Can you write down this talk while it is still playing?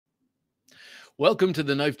Welcome to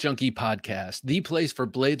the Knife Junkie podcast, the place for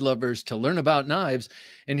blade lovers to learn about knives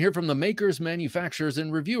and hear from the makers, manufacturers,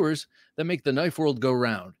 and reviewers that make the knife world go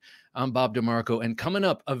round. I'm Bob DeMarco, and coming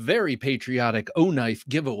up, a very patriotic O-Knife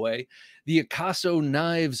giveaway, the Ocaso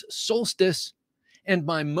Knives Solstice, and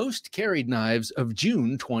my most carried knives of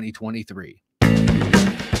June 2023.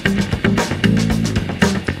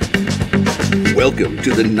 Welcome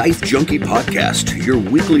to the Knife Junkie podcast, your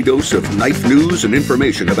weekly dose of knife news and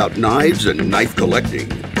information about knives and knife collecting.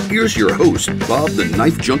 Here's your host, Bob the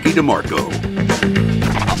Knife Junkie DeMarco.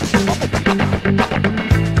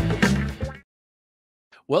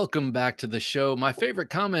 Welcome back to the show. My favorite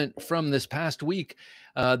comment from this past week,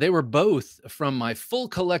 they were both from my full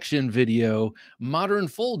collection video, Modern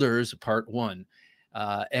Folders Part 1.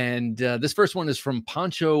 This first one is from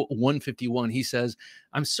Poncho151. He says,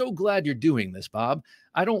 I'm so glad you're doing this, Bob.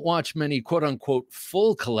 I don't watch many quote-unquote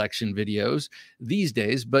full collection videos these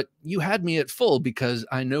days, but you had me at full because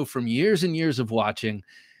I know from years and years of watching,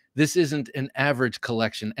 this isn't an average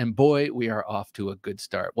collection. And boy, we are off to a good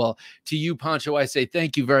start. Well, to you, Poncho, I say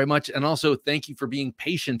thank you very much. And also thank you for being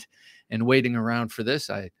patient and waiting around for this.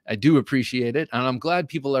 I do appreciate it. And I'm glad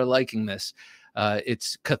people are liking this.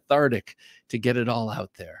 It's cathartic to get it all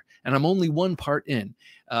out there. And I'm only one part in.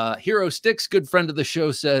 Hero Sticks, good friend of the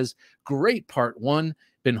show, says, great part 1.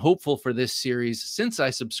 Been hopeful for this series since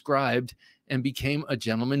I subscribed and became a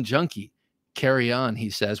gentleman junkie. Carry on,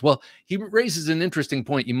 he says. Well, he raises an interesting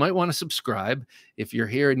point. You might want to subscribe if you're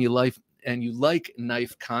here and you like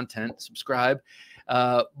knife content, subscribe.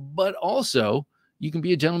 But also, you can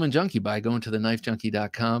be a gentleman junkie by going to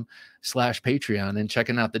theknifejunkie.com/Patreon and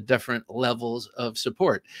checking out the different levels of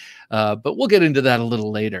support. But we'll get into that a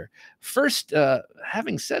little later. First,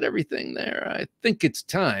 having said everything there, I think it's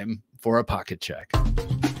time for a pocket check.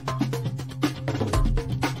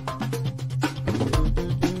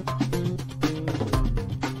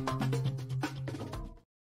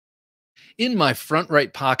 In my front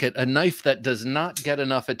right pocket, a knife that does not get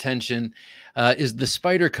enough attention is the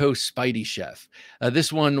Spyderco Spydiechef.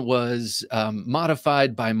 This one was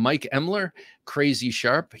modified by Mike Emler, Crazy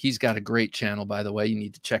Sharp. He's got a great channel, by the way. You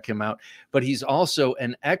need to check him out. But he's also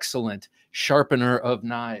an excellent sharpener of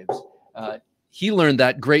knives. He learned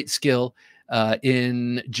that great skill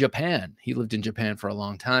in Japan. He lived in Japan for a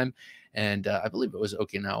long time, and I believe it was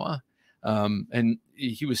Okinawa. And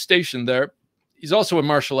he was stationed there. He's also a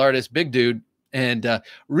martial artist, big dude, and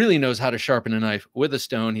really knows how to sharpen a knife with a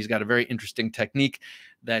stone. He's got a very interesting technique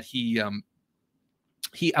that he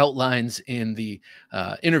outlines in the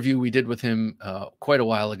interview we did with him quite a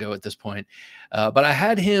while ago at this point. But I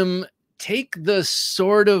had him take the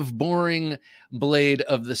sort of boring blade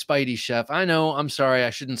of the Spydiechef. I know, I'm sorry, I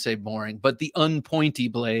shouldn't say boring, but the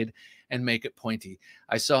unpointy blade and make it pointy.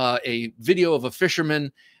 I saw a video of a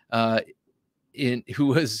fisherman who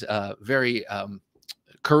was very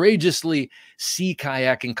courageously sea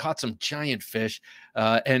kayaking, caught some giant fish,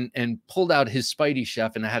 and pulled out his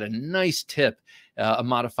Spydiechef, and I had a nice tip, a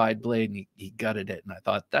modified blade, and he gutted it, and I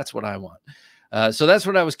thought, that's what I want. So that's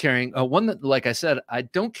what I was carrying. One that, like I said, I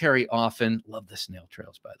don't carry often. Love the snail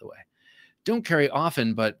trails, by the way. Don't carry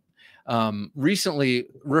often, but recently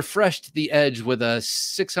refreshed the edge with a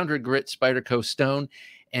 600 grit Spyderco stone,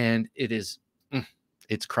 and it's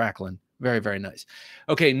crackling. Very, very nice.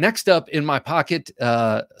 Okay, next up in my pocket,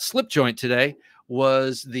 slip joint today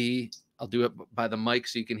was I'll do it by the mic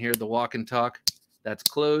so you can hear the walk and talk. That's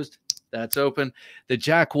closed. That's open. The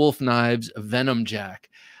Jack Wolf Knives Venom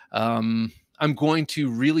Jack. I'm going to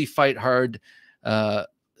really fight hard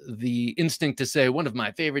the instinct to say one of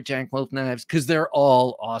my favorite Jack Wolf knives because they're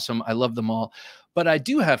all awesome. I love them all. But I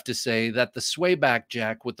do have to say that the swayback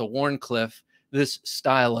Jack with the Wharncliffe, this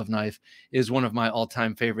style of knife, is one of my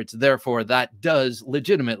all-time favorites. Therefore, that does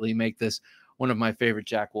legitimately make this one of my favorite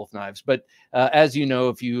Jack Wolf knives. But as you know,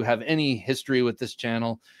 if you have any history with this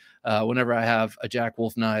channel, whenever I have a Jack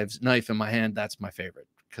Wolf knife in my hand, that's my favorite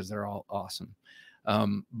because they're all awesome.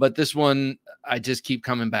 But this one, I just keep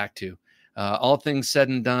coming back to. All things said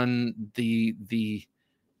and done,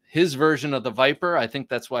 his version of the Viper, I think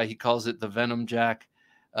that's why he calls it the Venom Jack,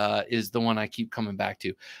 is the one I keep coming back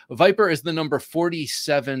to. Viper is the number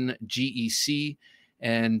 47 GEC,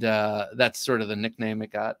 and that's sort of the nickname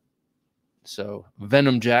it got. So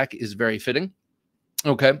Venom Jack is very fitting.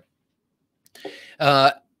 Okay.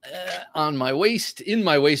 On my waist, in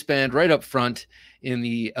my waistband, right up front in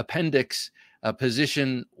the appendix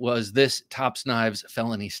position was this Tops Knives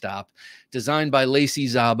Felony Stop, designed by Lacey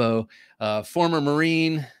Szabo, former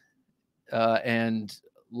Marine and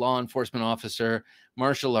law enforcement officer,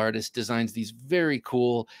 martial artist, designs these very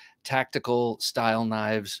cool tactical style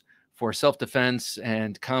knives for self-defense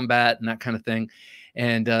and combat and that kind of thing.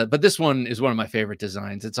 And but this one is one of my favorite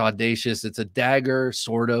designs. It's audacious. It's a dagger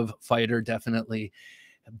sort of fighter, definitely.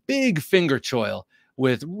 A big finger choil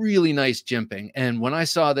with really nice jimping. And when I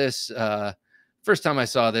saw this, first time I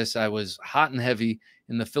saw this, I was hot and heavy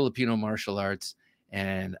in the Filipino martial arts,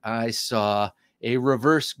 and I saw a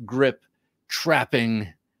reverse grip trapping,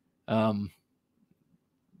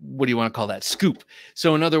 what do you want to call that? Scoop.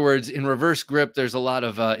 So in other words, in reverse grip, there's a lot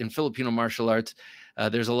of, in Filipino martial arts,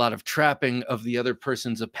 there's a lot of trapping of the other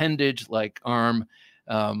person's appendage, like arm,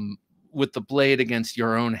 with the blade against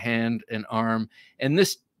your own hand and arm. And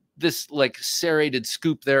this like serrated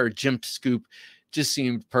scoop there, or jimped scoop, just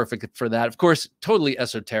seemed perfect for that. Of course, totally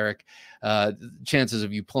esoteric. Chances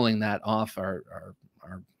of you pulling that off are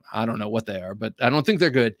I don't know what they are, but I don't think they're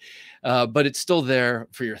good. But it's still there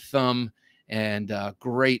for your thumb, and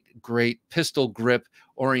great pistol grip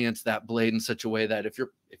orients that blade in such a way that if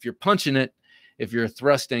you're punching it, if you're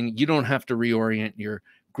thrusting, you don't have to reorient your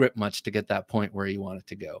grip much to get that point where you want it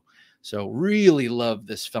to go. So really love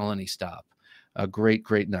this Felony Stop. A great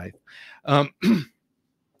knife.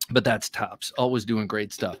 But that's tops. Always doing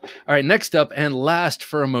great stuff. All right, next up and last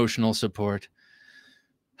for emotional support,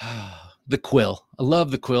 the Quill. I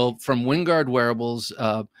love the Quill from Wingard Wearables.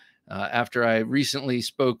 After I recently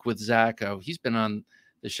spoke with Zach, he's been on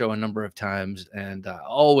the show a number of times, and I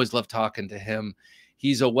always love talking to him.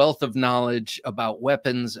 He's a wealth of knowledge about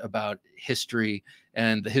weapons, about history,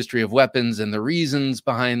 and the history of weapons and the reasons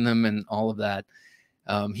behind them and all of that.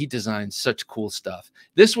 He designs such cool stuff.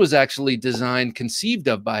 This was actually designed, conceived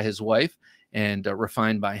of by his wife, and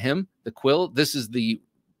refined by him, the Quill. This is the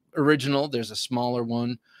original. There's a smaller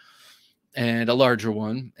one and a larger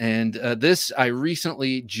one. And this I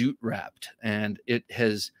recently jute wrapped, and it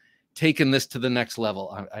has taken this to the next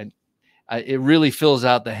level. It really fills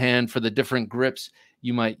out the hand for the different grips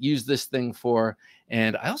you might use this thing for.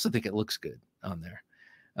 And I also think it looks good on there.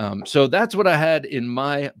 So that's what I had in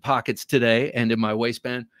my pockets today and in my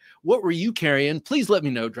waistband. What were you carrying? Please let me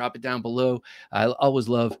know. Drop it down below. I always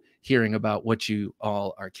love hearing about what you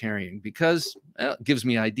all are carrying, because it gives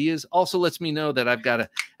me ideas. Also lets me know that I've got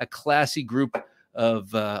a classy group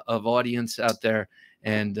of audience out there.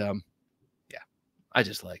 And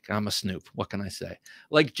I'm a snoop. What can I say?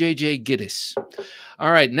 Like JJ Giddis.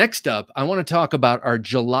 All right, next up, I want to talk about our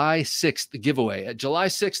July 6th giveaway. At July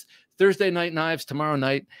 6th, Thursday Night Knives, tomorrow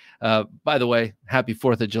night. By the way, happy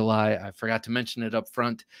 4th of July. I forgot to mention it up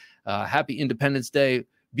front. Happy Independence Day.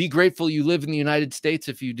 Be grateful you live in the United States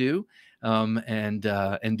if you do,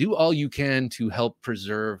 and do all you can to help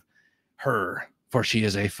preserve her, for she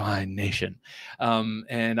is a fine nation.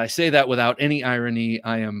 And I say that without any irony.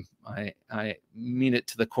 I mean it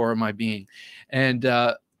to the core of my being. And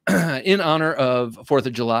in honor of 4th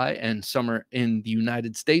of July and summer in the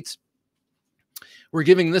United States, we're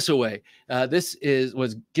giving this away. This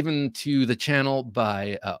was given to the channel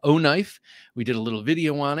by O-Knife. We did a little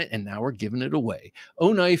video on it, and now we're giving it away.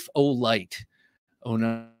 O-Knife O-Light.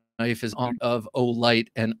 O-Knife is of O-Light,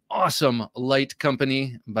 an awesome light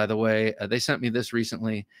company. By the way, they sent me this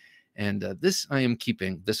recently, and this I am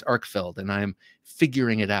keeping, this Arkfeld, and I am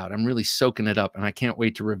figuring it out. I'm really soaking it up, and I can't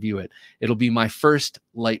wait to review it. It'll be my first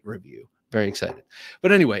light review. Very excited.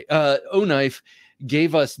 But anyway, O-Knife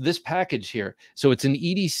gave us this package here. So it's an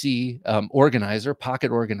EDC organizer,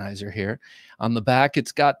 pocket organizer here. On the back,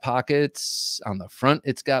 it's got pockets. On the front,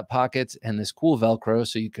 it's got pockets, and this cool Velcro,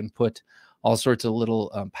 so you can put all sorts of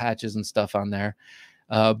little patches and stuff on there.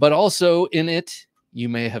 But also in it, you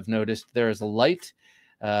may have noticed there is a light,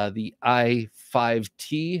 the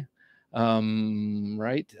i5T,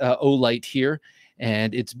 O-Light here.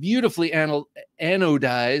 And it's beautifully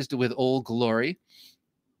anodized with Old Glory,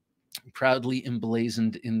 proudly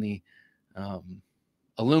emblazoned in the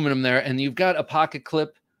aluminum there. And you've got a pocket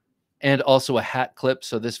clip and also a hat clip.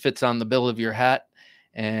 So this fits on the bill of your hat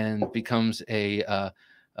and becomes a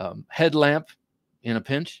headlamp in a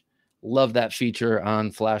pinch. Love that feature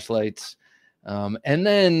on flashlights. And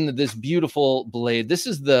then this beautiful blade. This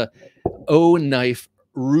is the O-Knife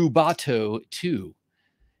Rubato 2.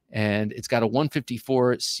 And it's got a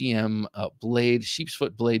 154 cm blade, sheep's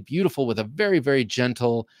foot blade, beautiful, with a very, very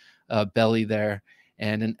gentle belly there,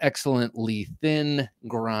 and an excellently thin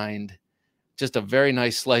grind. Just a very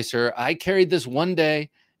nice slicer. I carried this one day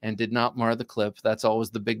and did not mar the clip. That's always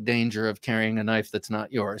the big danger of carrying a knife that's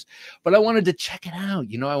not yours. But I wanted to check it out.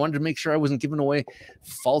 You know, I wanted to make sure I wasn't giving away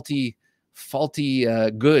faulty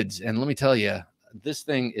goods. And let me tell you, this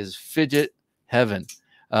thing is fidget heaven.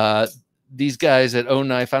 These guys at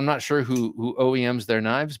O-Knife, I'm not sure who OEMs their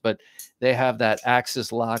knives, but they have that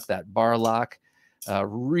axis lock, that bar lock,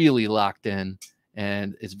 really locked in.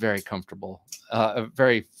 and it's very comfortable,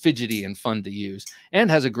 very fidgety and fun to use,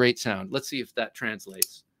 and has a great sound. Let's see if that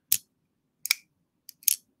translates.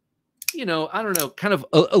 You know, I don't know, kind of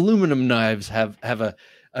aluminum knives have a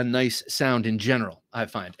nice sound in general, I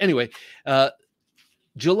find. Anyway,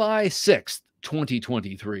 July 6th,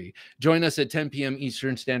 2023. Join us at 10 p.m.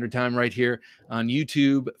 Eastern Standard Time right here on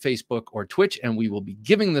YouTube, Facebook, or Twitch, and we will be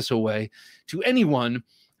giving this away to anyone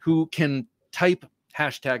who can type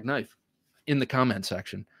 #knife in the comment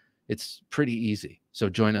section. It's pretty easy. So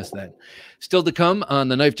join us then. Still to come on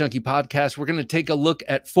the Knife Junkie podcast, we're going to take a look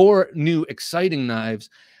at 4 new exciting knives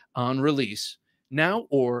on release now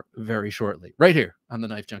or very shortly, right here on the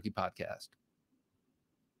Knife Junkie podcast.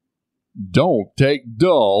 Don't take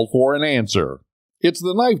dull for an answer. It's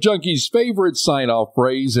the Knife Junkie's favorite sign-off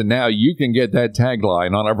phrase, and now you can get that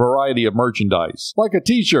tagline on a variety of merchandise, like a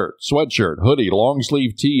t-shirt, sweatshirt, hoodie,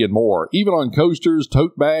 long-sleeve tee, and more, even on coasters,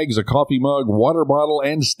 tote bags, a coffee mug, water bottle,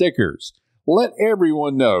 and stickers. Let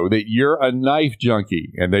everyone know that you're a Knife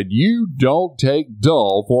Junkie and that you don't take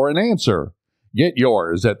dull for an answer. Get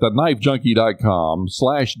yours at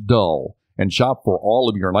TheKnifeJunkie.com/dull and shop for all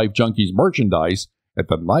of your Knife Junkies merchandise at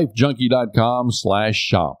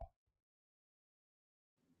TheKnifeJunkie.com/shop.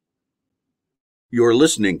 You're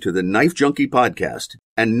listening to the Knife Junkie podcast.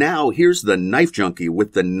 And now here's the Knife Junkie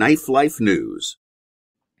with the Knife Life news.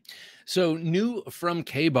 So new from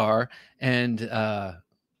K-Bar and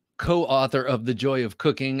co-author of The Joy of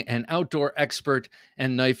Cooking and outdoor expert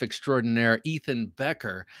and knife extraordinaire Ethan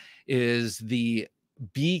Becker is the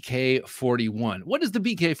BK41. What is the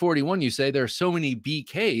BK41, you say? There are so many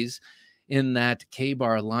BKs in that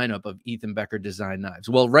K-Bar lineup of Ethan Becker design knives.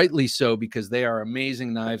 Well, rightly so, because they are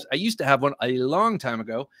amazing knives. I used to have one a long time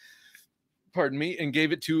ago, pardon me, and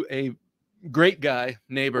gave it to a great guy,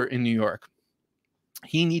 neighbor in New York.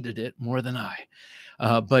 He needed it more than I.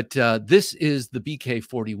 But this is the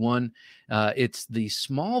BK41. It's the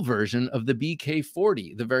small version of the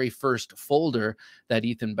BK40, the very first folder that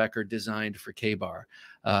Ethan Becker designed for K-Bar.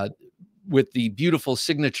 With the beautiful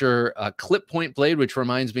signature clip point blade, which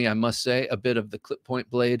reminds me, I must say, a bit of the clip point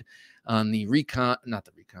blade on the Recon, not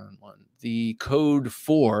the Recon one, the Code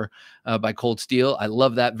 4 by Cold Steel. I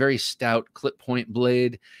love that very stout clip point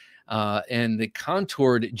blade and the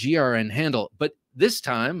contoured GRN handle. But this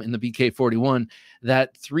time in the BK41,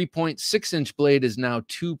 that 3.6-inch blade is now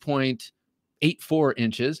 2.84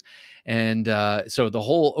 inches. And so the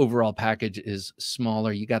whole overall package is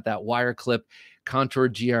smaller. You got that wire clip,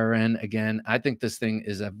 contoured GRN. Again, I think this thing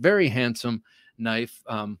is a very handsome knife.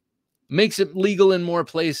 Makes it legal in more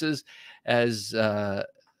places as,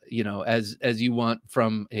 you know, as you want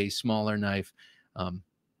from a smaller knife.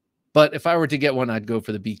 But if I were to get one, I'd go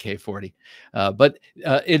for the BK40. But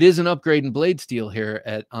it is an upgrade in blade steel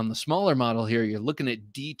here. On the smaller model here, you're looking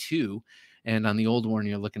at D2, and on the old one,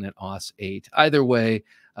 you're looking at AUS 8. Either way,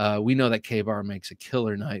 we know that K-Bar makes a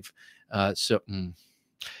killer knife.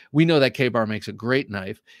 We know that K-Bar makes a great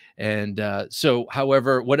knife. And so,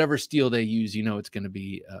 however, whatever steel they use, you know it's going to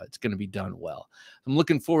be done well. I'm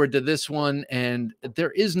looking forward to this one, and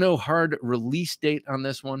there is no hard release date on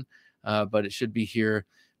this one, but it should be here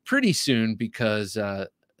pretty soon because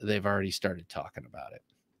they've already started talking about it.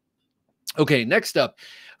 Okay, next up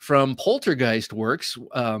from Poltergeist Works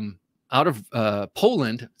out of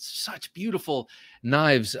Poland. Such beautiful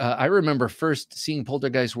knives. I remember first seeing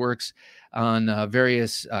Poltergeist Works on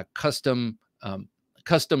various custom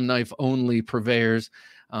knife only purveyors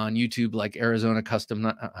on YouTube, like Arizona Custom,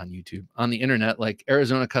 not on YouTube, on the internet, like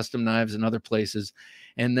Arizona Custom Knives and other places,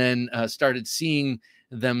 and then started seeing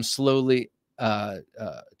them slowly.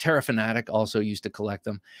 Terra Fanatic also used to collect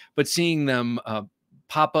them, but seeing them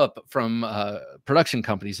pop up from production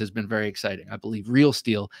companies has been very exciting. I believe Real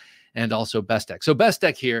Steel and also Bestech. So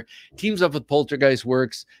Bestech here teams up with Poltergeist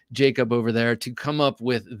Works, Jacob over there, to come up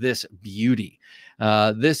with this beauty.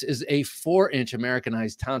 This is a 4-inch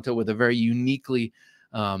Americanized Tanto with a very uniquely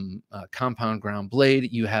compound ground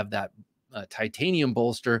blade. You have that titanium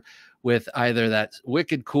bolster with either that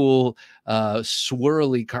wicked cool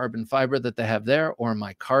swirly carbon fiber that they have there, or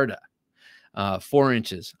micarta, 4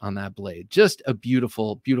 inches on that blade. Just a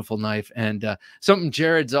beautiful, beautiful knife. And something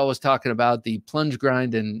Jared's always talking about, the plunge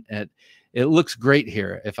grind, and it looks great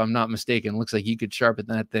here. If I'm not mistaken, it looks like you could sharpen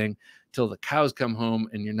that thing till the cows come home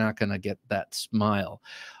and you're not going to get that smile.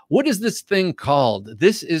 What is this thing called?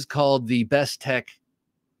 This is called the Bestech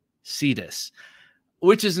Cetus,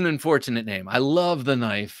 which is an unfortunate name. I love the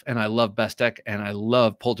knife, and I love Bestech, and I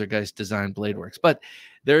love Poltergeist Design Blade Works. But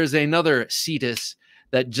there's another Cetus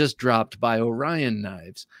that just dropped by Orion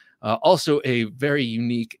Knives. Also a very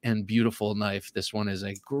unique and beautiful knife. This one is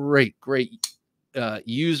a great, great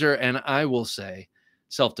user, and I will say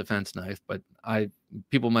self-defense knife, but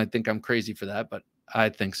people might think I'm crazy for that, but I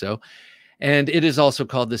think so. And it is also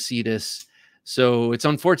called the Cetus. So it's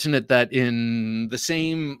unfortunate that in the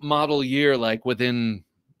same model year, like within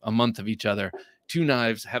a month of each other, two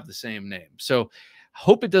knives have the same name. So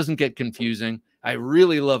hope it doesn't get confusing. I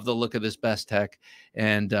really love the look of this Bestech,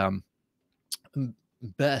 and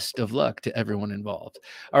best of luck to everyone involved.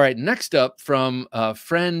 All right, next up, from a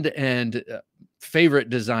friend and favorite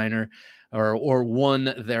designer, or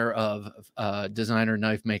one thereof, designer,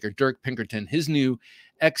 knife maker, Dirk Pinkerton, his new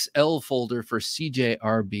XL folder for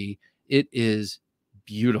CJRB. It is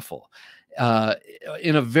beautiful,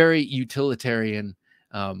 in a very utilitarian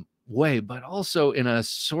way, but also in a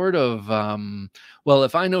sort of, well,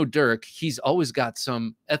 if I know Dirk, he's always got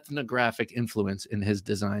some ethnographic influence in his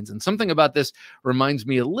designs. And something about this reminds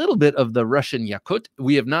me a little bit of the Russian Yakut.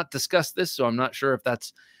 We have not discussed this, so I'm not sure if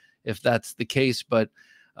that's the case, but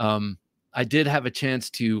I did have a chance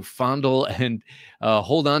to fondle and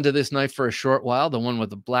hold on to this knife for a short while, the one with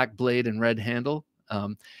the black blade and red handle,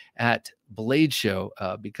 at Blade Show,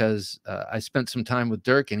 because I spent some time with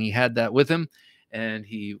Dirk, and he had that with him, and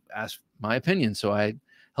he asked my opinion. So I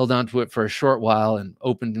held on to it for a short while and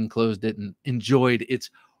opened and closed it and enjoyed its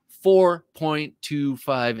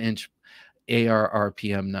 4.25-inch AR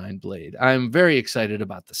RPM 9 blade. I'm very excited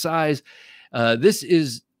about the size. This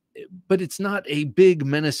is, but it's not a big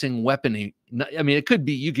menacing weapon. I mean, it could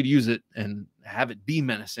be, you could use it and have it be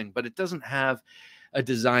menacing, but it doesn't have a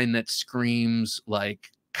design that screams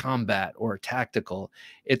like combat or tactical.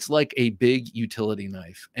 It's like a big utility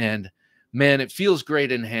knife, and man, it feels great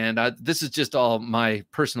in hand. This is just all my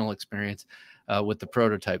personal experience with the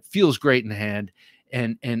prototype. Feels great in hand,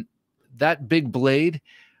 and that big blade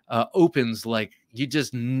opens like you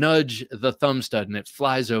just nudge the thumb stud and it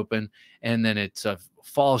flies open, and then it's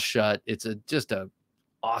falls shut. It's just a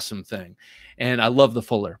awesome thing, and I love the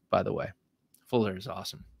fuller. By the way, fuller is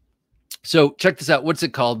awesome. So check this out. What's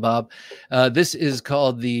it called, Bob? This is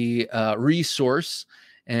called the Resource,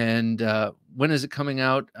 and when is it coming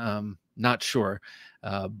out? Not sure,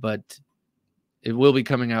 but it will be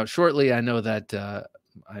coming out shortly. I know that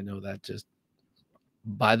just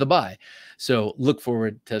by the by. So look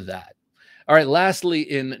forward to that. All right. Lastly,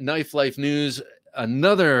 in Knife Life news,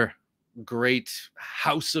 another great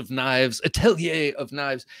house of knives, atelier of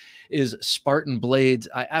knives, is Spartan blades.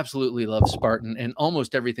 I absolutely love Spartan and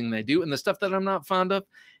almost everything they do. And the stuff that I'm not fond of,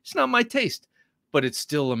 it's not my taste, but it's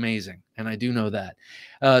still amazing. And I do know that.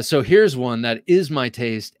 So here's one that is my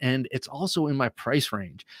taste, and it's also in my price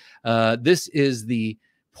range. This is the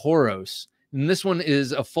Poros. And this one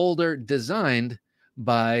is a folder designed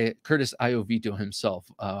by Curtis Iovito himself,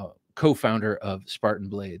 co-founder of Spartan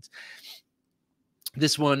Blades.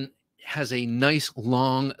 This one has a nice,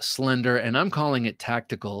 long, slender, and I'm calling it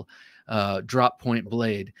tactical, drop point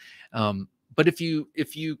blade. But if you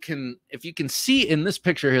can see in this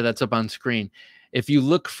picture here that's up on screen, if you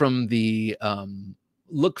look from the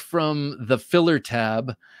filler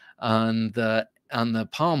tab on the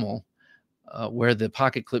pommel, where the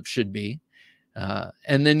pocket clip should be,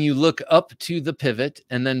 and then you look up to the pivot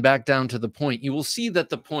and then back down to the point, you will see that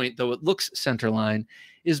the point, though it looks center line,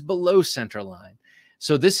 is below center line.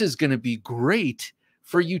 So this is going to be great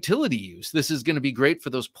for utility use. This is going to be great for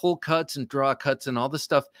those pull cuts and draw cuts and all the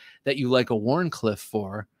stuff that you like a Wharncliffe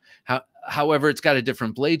for. However, it's got a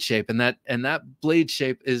different blade shape, and that blade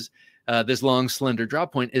shape is this long, slender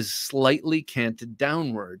drop point is slightly canted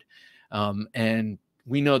downward, and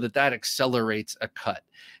we know that accelerates a cut.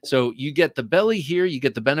 So you get the belly here, you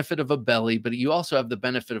get the benefit of a belly, but you also have the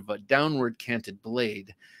benefit of a downward canted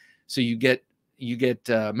blade. So you get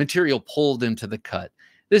material pulled into the cut.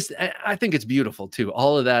 This, I think it's beautiful too.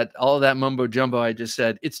 All of that mumbo jumbo I just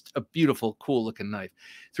said, it's a beautiful, cool looking knife.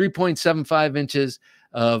 3.75 inches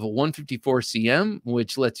of 154 cm,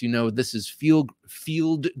 which lets you know this is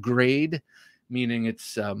field grade, meaning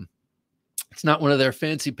it's not one of their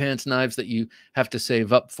fancy pants knives that you have to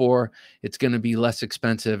save up for. It's going to be less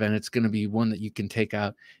expensive, and it's going to be one that you can take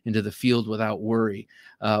out into the field without worry.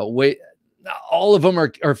 All of them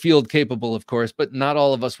are field capable, of course, but not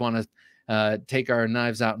all of us want to take our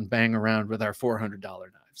knives out and bang around with our $400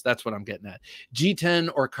 knives. That's what I'm getting at. G10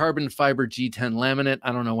 or carbon fiber G10 laminate.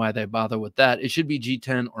 I don't know why they bother with that. It should be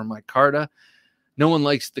G10 or micarta. No one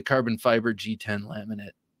likes the carbon fiber G10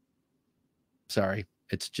 laminate. Sorry,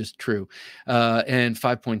 it's just true. And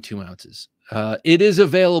 5.2 ounces. It is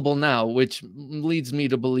available now, which leads me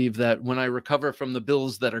to believe that when I recover from the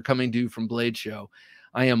bills that are coming due from Blade Show,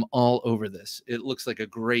 I am all over this. It looks like a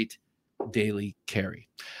great daily carry.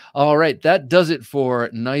 All right, that does it for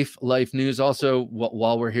Knife Life News. Also,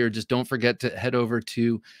 while we're here, just don't forget to head over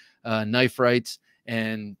to Knife Rights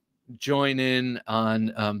and join in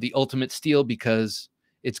on the Ultimate Steel, because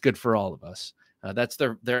it's good for all of us. That's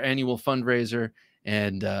their annual fundraiser,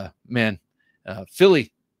 and man,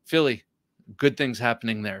 Philly, good things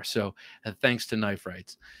happening there. So thanks to Knife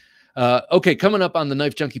Rights. Okay, coming up on the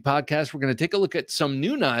Knife Junkie podcast, we're going to take a look at some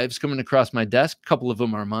new knives coming across my desk. A couple of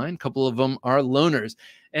them are mine, a couple of them are loaners,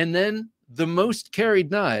 and then the most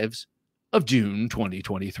carried knives of June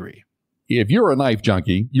 2023. If you're a knife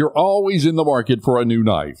junkie, you're always in the market for a new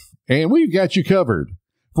knife, and we've got you covered.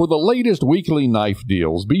 For the latest weekly knife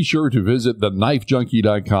deals, be sure to visit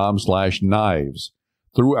TheKnifeJunkie.com/knives.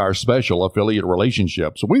 Through our special affiliate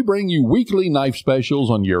relationships, we bring you weekly knife specials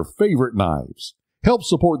on your favorite knives. Help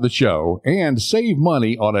support the show and save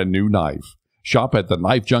money on a new knife. Shop at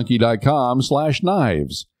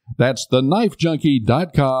TheKnifeJunkie.com/knives. That's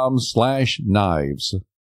TheKnifeJunkie.com/knives.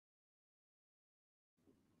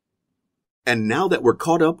 And now that we're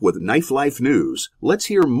caught up with Knife Life News, let's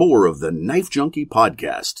hear more of the Knife Junkie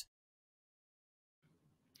podcast.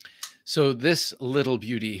 So this little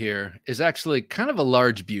beauty here is actually kind of a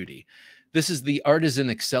large beauty. This is the Artisan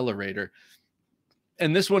Xcellerator.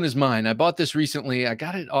 And this one is mine. I bought this recently. I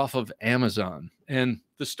got it off of Amazon. And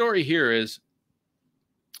the story here is,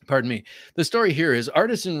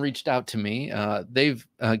 Artisan reached out to me. They've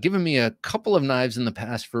given me a couple of knives in the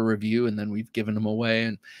past for review, and then we've given them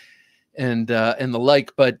away and the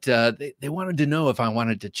like. But they wanted to know if I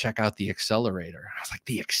wanted to check out the Xcellerator. I was like,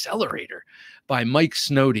 the Xcellerator by Mike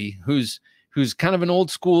Snowdy, who's kind of an old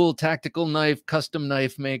school tactical knife, custom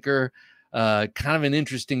knife maker. Kind of an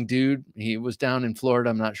interesting dude. He was down in Florida.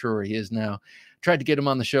 I'm not sure where he is now. Tried to get him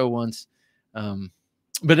on the show once.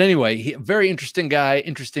 But anyway, very interesting guy,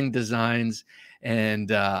 interesting designs.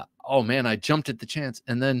 And oh man, I jumped at the chance.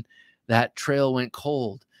 And then that trail went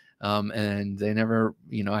cold. And they never,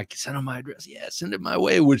 I sent them my address. Yeah, send it my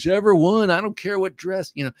way, whichever one. I don't care what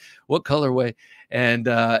dress, what colorway. And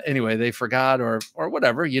anyway, they forgot or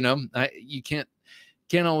whatever, you can't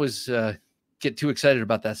always get too excited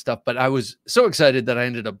about that stuff. But I was so excited that I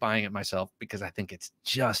ended up buying it myself because I think it's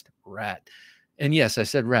just rad. And yes, I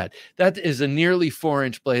said rad. That is a nearly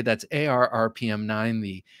 4-inch blade. That's AR RPM 9,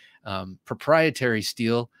 the proprietary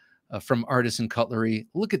steel from Artisan Cutlery.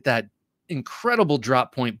 Look at that incredible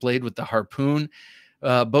drop point blade with the harpoon,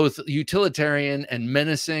 both utilitarian and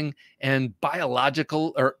menacing and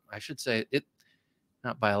biological, or I should say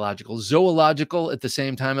not biological, zoological at the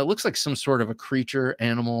same time. It looks like some sort of a creature,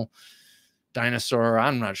 animal, dinosaur,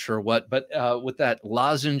 I'm not sure what, but with that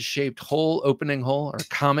lozenge shaped hole, opening hole, or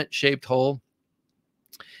comet shaped hole,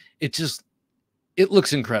 it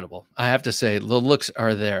looks incredible. I have to say, the looks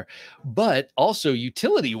are there, but also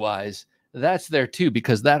utility wise, that's there too,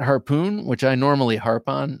 because that harpoon, which I normally harp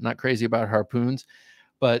on, not crazy about harpoons,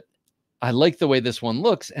 but I like the way this one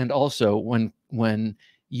looks. And also when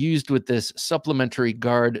used with this supplementary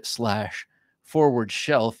guard / forward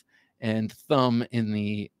shelf and thumb in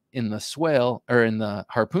the swale or in the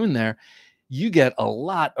harpoon there, you get a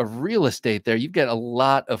lot of real estate there. You get a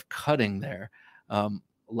lot of cutting there, a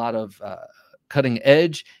lot of cutting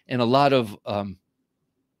edge, and a lot of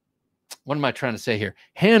what am I trying to say here?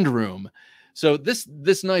 Hand room. So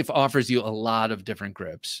this knife offers you a lot of different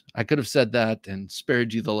grips. I could have said that and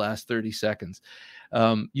spared you the last 30 seconds.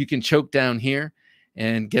 You can choke down here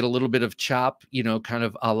and get a little bit of chop, kind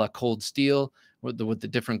of a la Cold Steel with the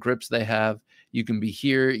different grips they have. You can be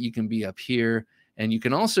here, you can be up here, and you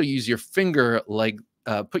can also use your finger, like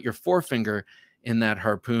put your forefinger in that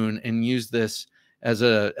harpoon and use this as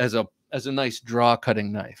a nice draw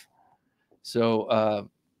cutting knife. So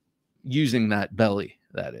using that belly,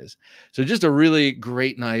 that is. So just a really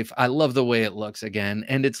great knife. I love the way it looks again,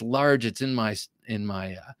 and it's large. It's in my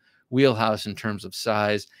wheelhouse in terms of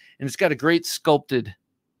size, and it's got a great sculpted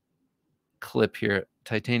clip here,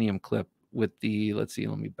 titanium clip with the, let's see,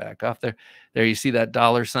 let me back off there. There you see that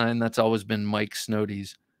 $sign. That's always been Mike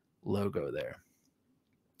Snowdy's logo there.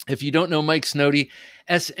 If you don't know Mike Snowdy,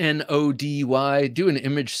 SNODY, do an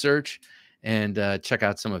image search and check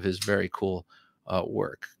out some of his very cool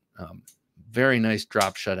work. Very nice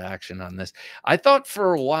drop shut action on this. I think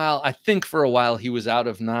for a while he was out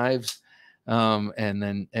of knives and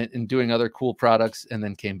then doing other cool products, and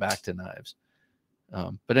then came back to knives.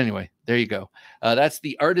 But anyway, there you go. That's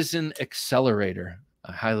the Artisan Xcellerator.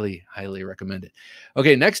 I highly, highly recommend it.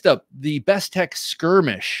 Okay, next up, the Bestech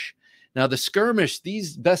Skirmish. Now, the Skirmish,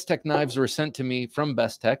 these Bestech knives were sent to me from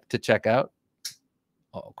Bestech to check out.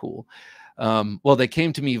 Oh, cool. Well, they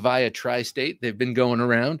came to me via Tri-State. They've been going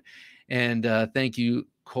around. And thank you,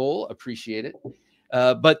 Cole, appreciate it.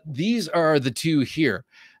 But these are the two here,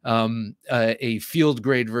 a field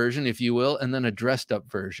grade version, if you will, and then a dressed up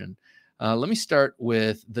version. Let me start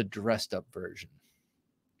with the dressed up version.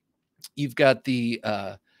 You've got the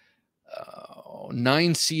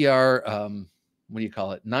 9CR, what do you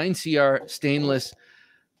call it? 9CR stainless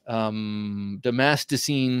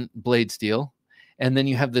Damascene blade steel. And then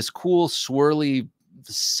you have this cool swirly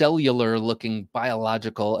cellular looking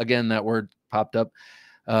biological, again, that word popped up,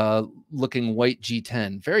 looking white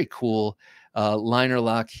G10. Very cool. Liner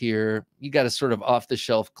lock here. You got a sort of off the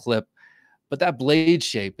shelf clip, but that blade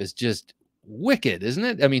shape is just wicked, isn't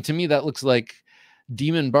it? I mean, to me, that looks like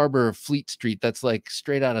Demon Barber Fleet Street. That's like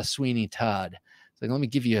straight out of Sweeney Todd. It's like, let me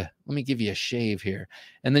give you a shave here.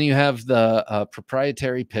 And then you have the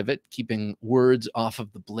proprietary pivot, keeping words off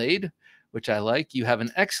of the blade, which I like. You have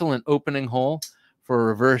an excellent opening hole for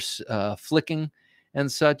reverse flicking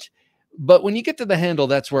and such. But when you get to the handle,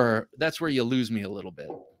 that's where you lose me a little bit.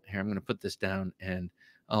 Here, I'm going to put this down and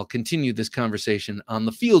I'll continue this conversation on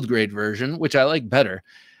the field grade version, which I like better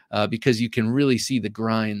because you can really see the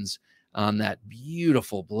grinds on that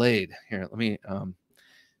beautiful blade. Here, let me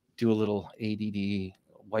do a little ADD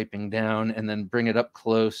wiping down and then bring it up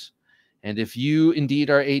close. And if you indeed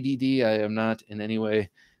are ADD, I am not in any way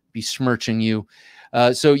besmirching you.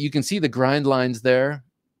 So you can see the grind lines there.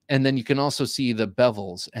 And then you can also see the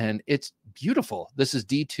bevels, and it's beautiful. This is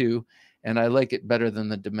D2, and I like it better than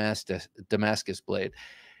the Damascus blade.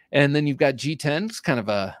 And then you've got G10. It's kind of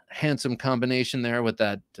a handsome combination there with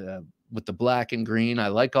that, with the black and green. I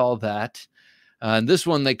like all that. And this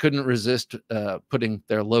one, they couldn't resist putting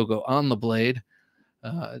their logo on the blade.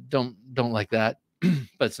 Don't like that,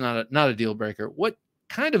 but it's not a deal breaker. What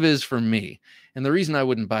kind of is for me, and the reason I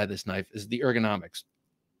wouldn't buy this knife is the ergonomics.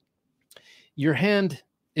 Your hand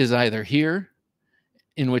is either here,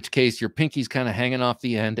 in which case your pinky's kind of hanging off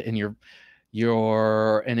the end and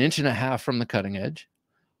you're an inch and a half from the cutting edge,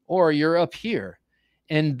 or you're up here.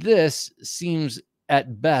 And this seems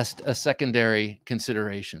at best a secondary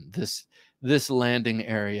consideration, this landing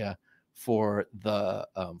area for the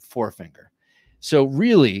forefinger. So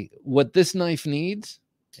really what this knife needs,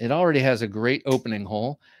 it already has a great opening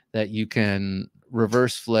hole that you can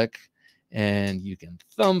reverse flick, and you can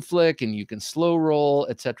thumb flick, and you can slow roll,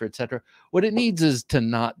 etc., etc. What it needs is to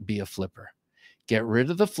not be a flipper. Get rid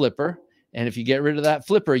of the flipper, and if you get rid of that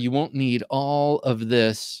flipper, you won't need all of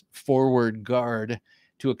this forward guard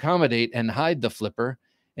to accommodate and hide the flipper,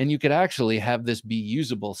 and you could actually have this be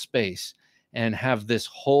usable space and have this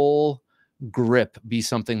whole grip be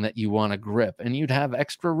something that you want to grip, and you'd have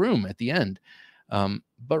extra room at the end.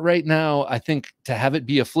 But right now, I think to have it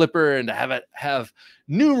be a flipper and to have it have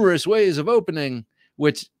numerous ways of opening,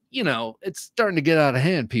 which, you know, it's starting to get out of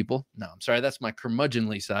hand, people. No, I'm sorry, that's my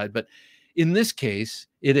curmudgeonly side. But in this case,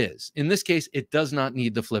 it is. In this case, it does not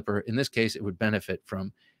need the flipper. In this case, it would benefit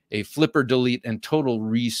from a flipper delete and total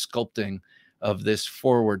re-sculpting of this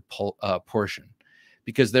forward portion,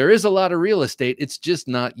 because there is a lot of real estate. It's just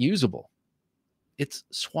not usable. It's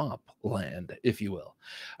swamp land, if you will.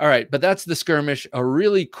 All right, but that's the Skirmish, a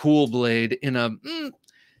really cool blade in a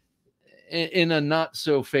not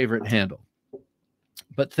so favorite handle.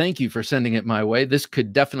 But thank you for sending it my way. This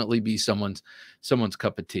could definitely be someone's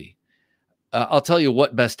cup of tea. I'll tell you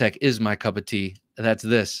what Bestech is my cup of tea. That's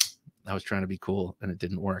this. I was trying to be cool and it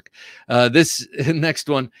didn't work. This next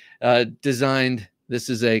one designed. This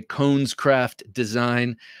is a Conescraft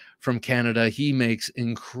design from Canada. He makes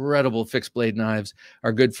incredible fixed blade knives.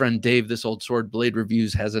 Our good friend Dave, This Old Sword Blade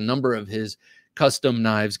Reviews, has a number of his custom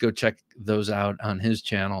knives. Go check those out on his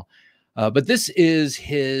channel. But this is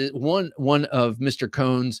his one of Mr.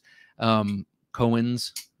 Cohen's one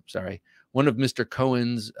of Mr.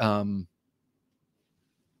 Cohen's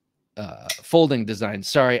folding designs.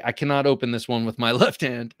 Sorry, I cannot open this one with my left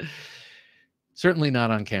hand. Certainly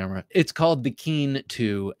not on camera. It's called the Keen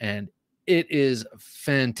 2, and it is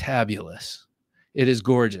fantabulous. It is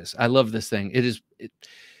gorgeous. I love this thing.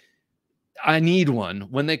 I need one.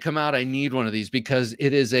 When they come out, I need one of these because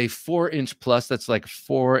it is a 4-inch plus. That's like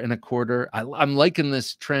 4 1/4. I'm liking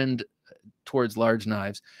this trend towards large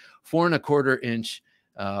knives. 4 1/4 inch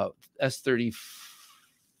S35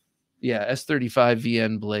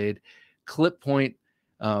 VN blade, clip point,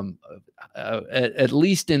 at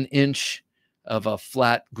least an inch of a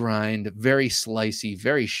flat grind, very slicey,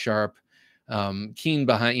 very sharp. Keen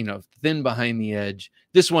behind, thin behind the edge.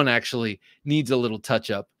 This one actually needs a little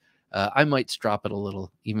touch up. I might strop it a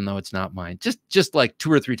little, even though it's not mine. Just like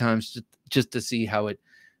 2 or 3 times, just to see how it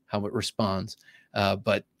responds.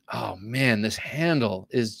 But oh man, this handle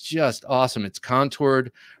is just awesome. It's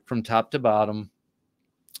contoured from top to bottom.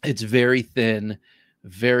 It's very thin,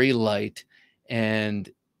 very light, and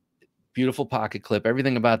beautiful pocket clip.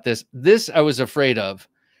 Everything about this I was afraid of,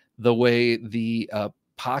 the way the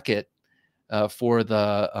pocket for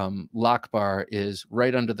the lock bar is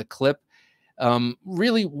right under the clip.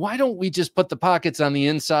 Really, why don't we just put the pockets on the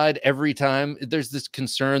inside every time? There's this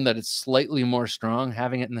concern that it's slightly more strong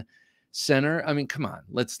having it in the center. I mean, come on,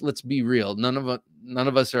 let's be real. None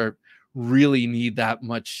of us are really need that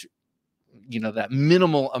much, that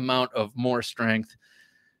minimal amount of more strength,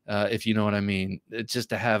 if you know what I mean. It's just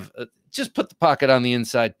to have, just put the pocket on the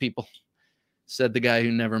inside, people. Said the guy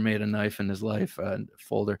who never made a knife in his life,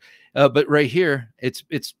 folder. But right here, it's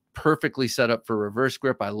perfectly set up for reverse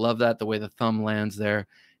grip. I love that, the way the thumb lands there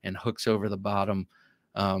and hooks over the bottom.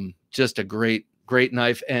 Just a great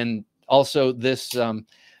knife. And also this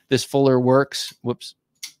fuller works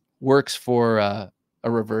for a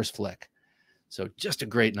reverse flick. So just a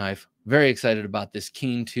great knife. Very excited about this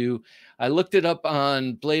Keen 2. I looked it up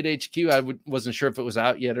on Blade HQ. Wasn't sure if it was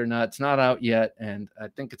out yet or not. It's not out yet, and I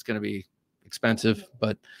think it's going to be expensive,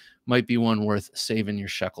 but might be one worth saving your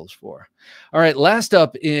shekels for. All right, last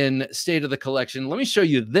up in State of the Collection, let me show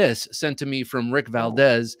you this, sent to me from Rick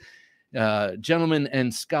Valdez, gentleman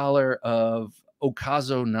and scholar of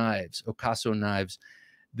Ocaso Knives.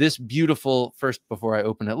 This beautiful, first, before I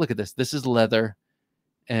open it, look at this. This is leather,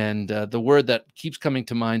 and the word that keeps coming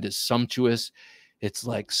to mind is sumptuous. It's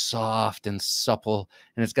like soft and supple,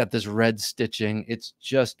 and it's got this red stitching. It's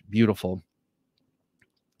just beautiful.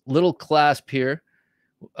 Little clasp here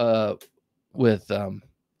with a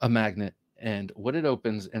magnet, and what it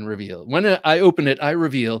opens and reveals. When I open it, I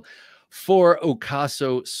reveal 4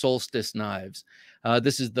 Ocaso Solstice knives.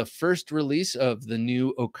 This is the first release of the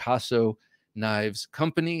new Ocaso Knives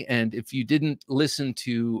company, and if you didn't listen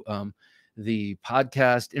to the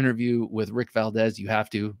podcast interview with Rick Valdez, you have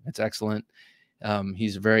to. It's excellent.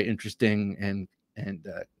 He's a very interesting and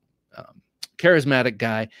charismatic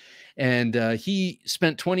guy, and he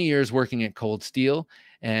spent 20 years working at Cold Steel,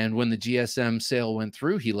 and when the GSM sale went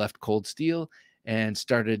through, he left Cold Steel and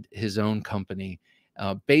started his own company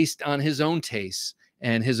based on his own tastes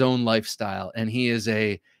and his own lifestyle. And he is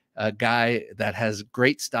a guy that has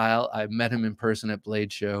great style. I met him in person at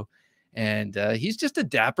Blade Show, and he's just a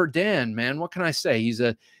dapper Dan, man. What can I say? He's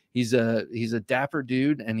a dapper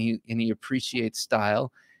dude, and he appreciates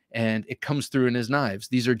style, and it comes through in his knives.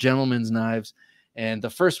 These are gentlemen's knives, and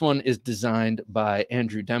the first one is designed by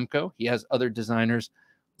Andrew Demko. He has other designers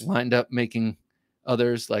lined up making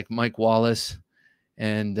others, like Mike Wallace,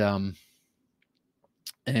 and oh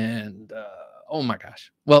my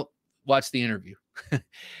gosh, well, watch the interview.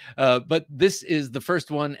 But this is the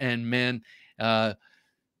first one, and man,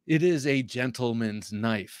 it is a gentleman's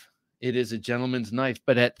knife. It is a gentleman's knife,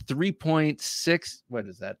 but at 3.6, what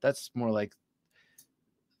is that? That's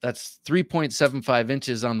 3.75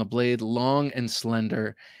 inches on the blade, long and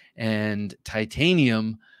slender, and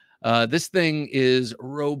titanium. This thing is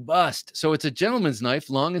robust. So it's a gentleman's knife,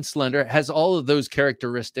 long and slender, has all of those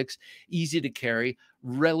characteristics, easy to carry,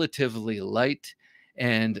 relatively light,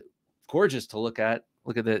 and gorgeous to look at.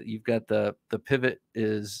 Look at that. You've got the pivot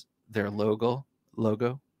is their logo.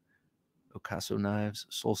 Ocaso Knives,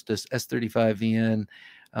 Solstice, S35VN,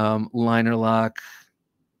 liner lock.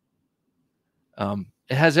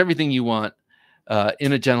 It has everything you want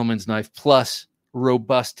in a gentleman's knife, plus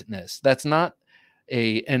robustness. That's not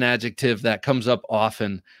an adjective that comes up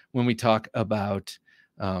often when we talk about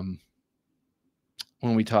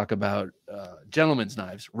gentlemen's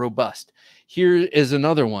knives. Robust. Here is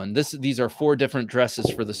another one. These are 4 different dresses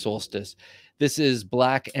for the Solstice. This is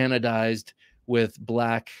black anodized with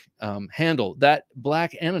black handle. That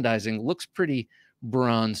black anodizing looks pretty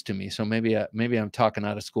bronze to me, so maybe I'm talking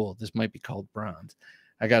out of school. This might be called bronze.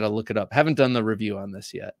 I got to look it up. Haven't done the review on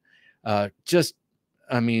this yet. I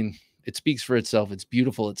mean, it speaks for itself. It's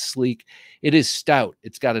beautiful. It's sleek. It is stout.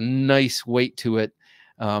 It's got a nice weight to it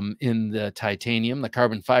in the titanium. The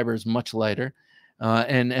carbon fiber is much lighter.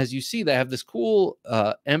 And as you see, they have this cool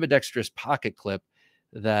ambidextrous pocket clip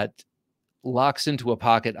that locks into a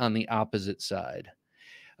pocket on the opposite side.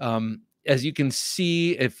 As you can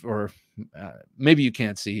see, maybe you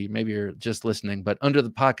can't see, maybe you're just listening, but under the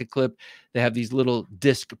pocket clip, they have these little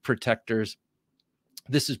disc protectors.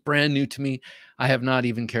 This is brand new to me. I have not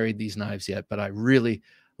even carried these knives yet, but I really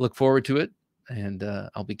look forward to it, and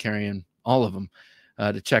I'll be carrying all of them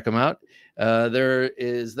to check them out. There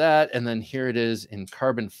is that, and then here it is in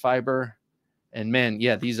carbon fiber. And man,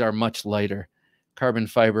 yeah, these are much lighter. Carbon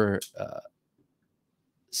fiber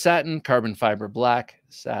satin, carbon fiber black,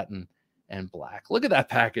 satin, and black. Look at that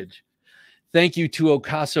package. Thank you to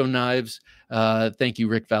Ocaso Knives. Thank you,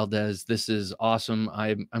 Rick Valdez. This is awesome.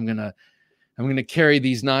 I'm going to going to carry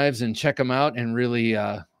these knives and check them out and really,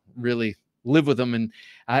 really live with them. And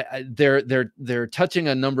they're touching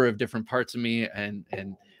a number of different parts of me. And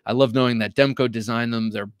I love knowing that DeMarco designed them.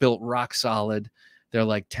 They're built rock solid. They're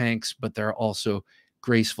like tanks, but they're also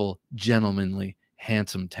graceful, gentlemanly,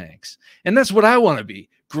 handsome tanks. And that's what I want to be.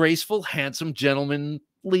 Graceful, handsome,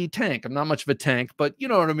 gentlemanly tank. I'm not much of a tank, but you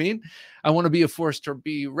know what I mean? I want to be a force to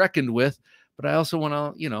be reckoned with, but I also want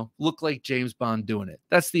to, you know, look like James Bond doing it.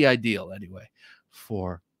 That's the ideal anyway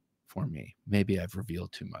for me. Maybe I've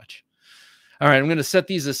revealed too much. All right, I'm going to set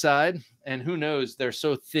these aside, and who knows, they're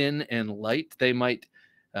so thin and light, they might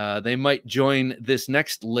join this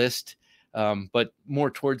next list, but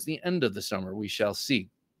more towards the end of the summer, we shall see.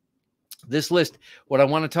 This list, what I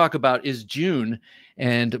want to talk about is June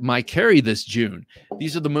and my carry this June.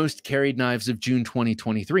 These are the most carried knives of June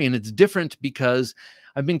 2023, and it's different because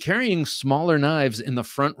I've been carrying smaller knives in the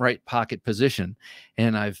front right pocket position,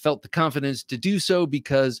 and I've felt the confidence to do so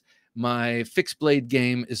because my fixed blade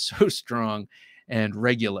game is so strong and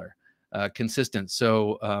regular, consistent.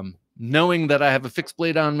 So knowing that I have a fixed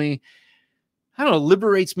blade on me, I don't know,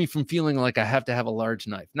 liberates me from feeling like I have to have a large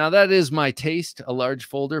knife. Now, that is my taste, a large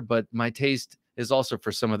folder, but my taste is also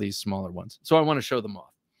for some of these smaller ones. So I want to show them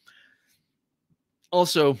off.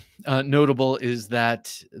 Also notable is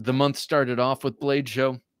that the month started off with Blade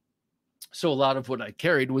Show. So a lot of what I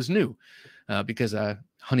carried was new because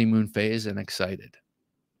honeymoon phase and excited.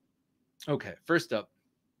 Okay, first up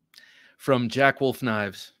from Jack Wolf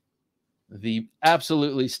Knives, the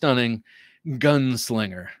absolutely stunning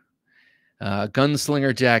Gunslinger.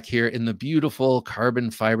 Gunslinger Jack here in the beautiful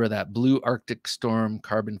carbon fiber, that blue Arctic Storm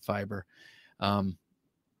carbon fiber.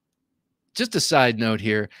 Just a side note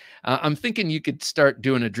here. I'm thinking you could start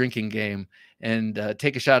doing a drinking game and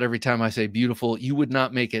take a shot every time I say beautiful. You would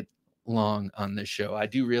not make it long on this show. I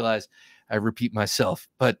do realize I repeat myself,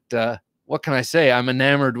 but what can I say? I'm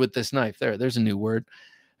enamored with this knife. There's a new word.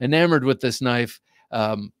 Enamored with this knife.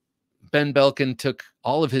 Ben Belkin took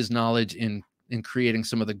all of his knowledge in creating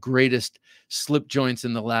some of the greatest slip joints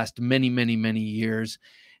in the last many, many, many years.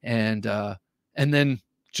 And then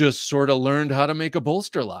just sort of learned how to make a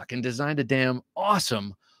bolster lock and designed a damn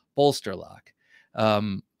awesome bolster lock.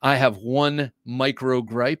 I have one micro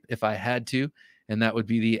gripe if I had to, and that would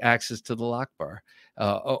be the access to the lock bar.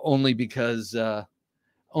 Only because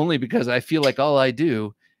I feel like all I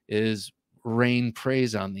do is rain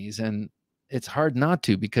praise on these, and it's hard not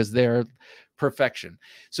to because they're perfection.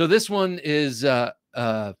 So this one is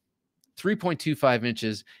 3.25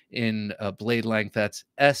 inches in blade length. That's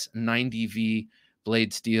S90V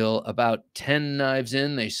blade steel. About 10 knives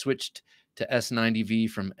in, they switched to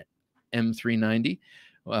S90V from M390,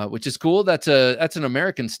 which is cool. That's an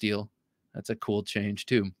American steel. That's a cool change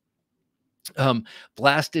too.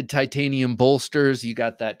 Blasted titanium bolsters. You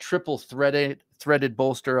got that triple threaded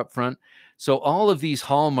bolster up front. So all of these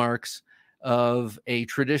hallmarks of a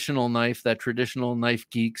traditional knife that traditional knife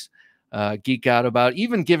geeks geek out about,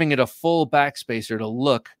 even giving it a full backspacer to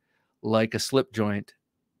look like a slip joint.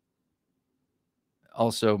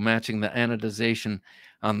 Also matching the anodization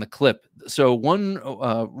on the clip. So one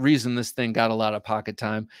reason this thing got a lot of pocket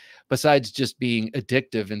time, besides just being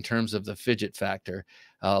addictive in terms of the fidget factor,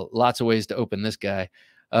 lots of ways to open this guy,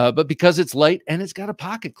 but because it's light and it's got a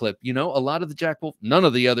pocket clip. You know, a lot of the Jack Wolf, none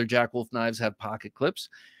of the other Jack Wolf knives have pocket clips.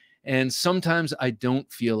 And sometimes I don't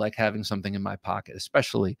feel like having something in my pocket,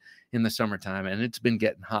 especially in the summertime, and it's been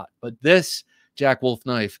getting hot. But this Jack Wolf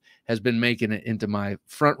knife has been making it into my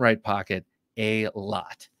front right pocket a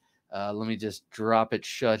lot. Let me just drop it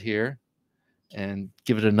shut here and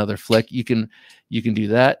give it another flick. You can do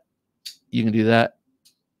that. You can do that.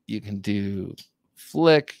 You can do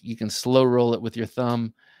flick. You can slow roll it with your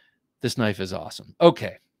thumb. This knife is awesome.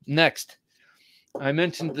 Okay, next. I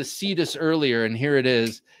mentioned the Cetus earlier, and here it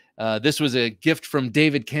is. This was a gift from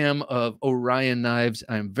David Cam of Orion Knives.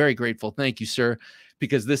 I'm very grateful. Thank you, sir,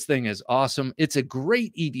 because this thing is awesome. It's a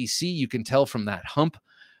great EDC. You can tell from that hump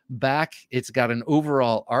back. It's got an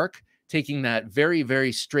overall arc, taking that very,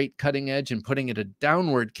 very straight cutting edge and putting it a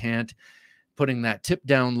downward cant, putting that tip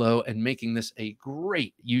down low and making this a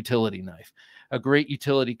great utility knife, a great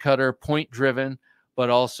utility cutter, point driven,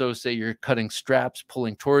 but also say you're cutting straps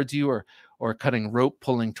pulling towards you or cutting rope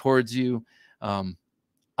pulling towards you.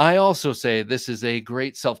 I also say this is a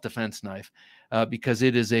great self-defense knife because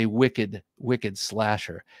it is a wicked, wicked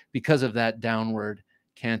slasher because of that downward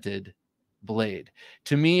canted blade.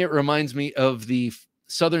 To me, it reminds me of the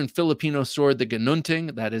Southern Filipino sword, the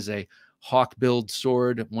Ganunting. That is a hawk-billed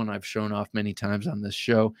sword, one I've shown off many times on this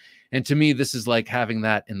show. And to me, this is like having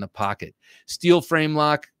that in the pocket. Steel frame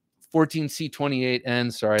lock,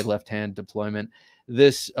 14C28N, sorry, left-hand deployment.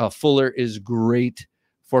 This fuller is great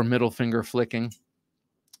for middle finger flicking.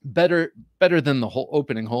 Better than the whole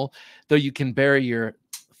opening hole, though you can bury your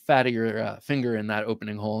fat of your finger in that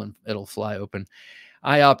opening hole and it'll fly open.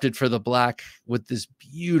 I opted for the black with this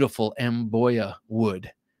beautiful Amboya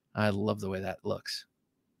wood. I love the way that looks.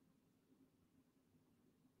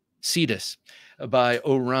 Cetus by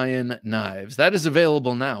Orion Knives. That is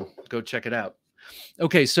available now. Go check it out.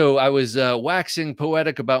 Okay, so I was waxing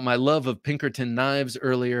poetic about my love of Pinkerton knives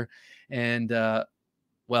earlier, and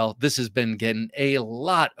well, this has been getting a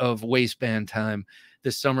lot of waistband time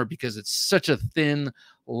this summer because it's such a thin,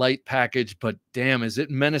 light package, but damn, is it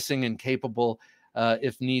menacing and capable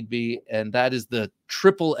if need be. And that is the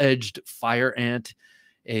triple-edged Fire Ant,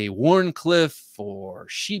 a Warncliffe or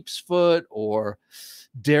sheep's foot, or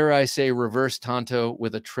dare I say reverse Tanto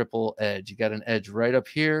with a triple edge. You got an edge right up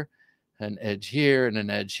here, an edge here, and an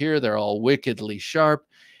edge here. They're all wickedly sharp,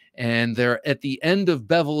 and they're at the end of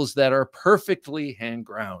bevels that are perfectly hand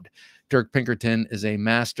ground. Dirk Pinkerton is a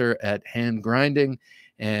master at hand grinding,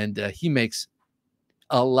 and he makes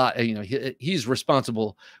a lot. You know, he's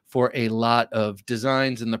responsible for a lot of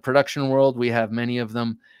designs in the production world. We have many of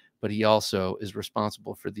them, but he also is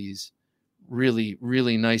responsible for these really,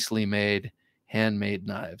 really nicely made handmade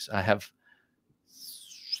knives. I have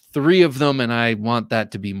 3 of them, and I want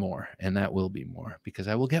that to be more, and that will be more because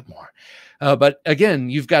I will get more. But again,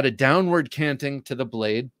 you've got a downward canting to the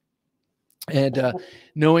blade, and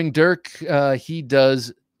knowing Dirk, he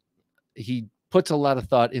puts a lot of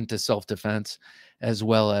thought into self-defense as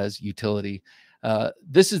well as utility.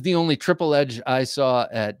 This is the only triple edge I saw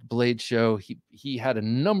at Blade Show. He had a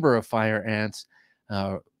number of Fire Ants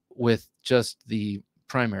with just the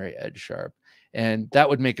primary edge sharp, and that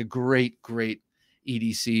would make a great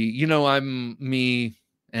EDC. You know, I'm me,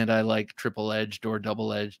 and I like triple edged or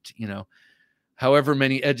double edged, you know, however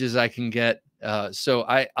many edges I can get. So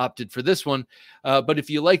I opted for this one. But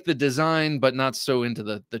if you like the design, but not so into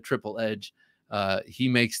the triple edge, he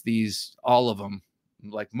makes these, all of them,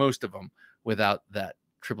 like most of them, without that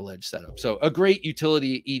triple edge setup. So a great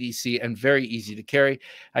utility EDC and very easy to carry.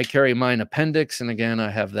 I carry mine appendix, and again, I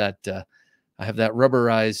have that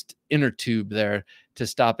rubberized inner tube there to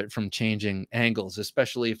stop it from changing angles,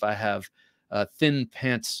 especially if I have thin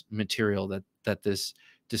pants material that this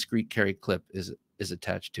discrete carry clip is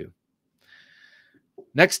attached to.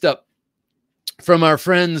 Next up, from our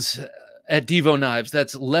friends at Divo Knives,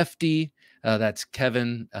 that's Lefty, that's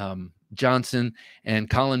Kevin Johnson and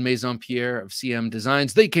Colin Maison-Pierre of CM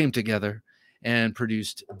Designs. They came together and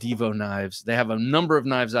produced Divo Knives. They have a number of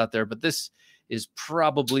knives out there, but this is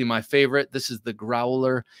probably my favorite. This is the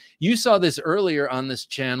Growler. You saw this earlier on this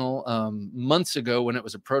channel months ago when it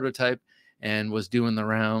was a prototype and was doing the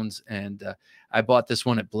rounds, and I bought this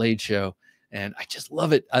one at Blade Show, and I just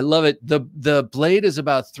love it. I love it. The blade is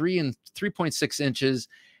about 3.6 inches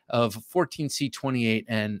of 14C28,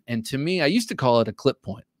 and to me, I used to call it a clip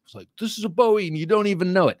point. It's like, this is a Bowie, and you don't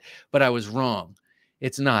even know it, but I was wrong.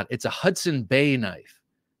 It's not. It's a Hudson Bay knife,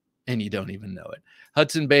 and you don't even know it.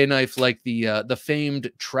 Hudson Bay knife, like the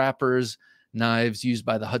famed Trappers knives used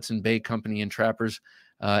by the Hudson Bay Company and Trappers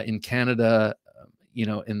in Canada, you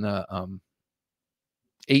know, in the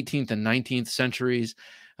 18th and 19th centuries.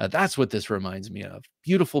 That's what this reminds me of.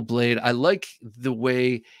 Beautiful blade. I like the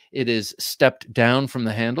way it is stepped down from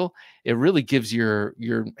the handle. It really gives your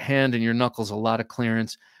hand and your knuckles a lot of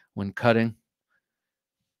clearance when cutting.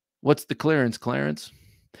 What's the clearance, Clarence?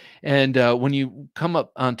 And when you come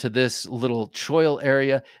up onto this little choil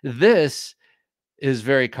area, this is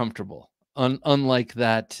very comfortable, unlike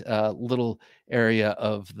that little area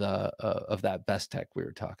of that Bestech we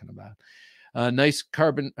were talking about. Nice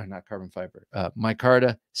carbon, or not carbon fiber,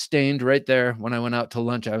 micarta stained right there. When I went out to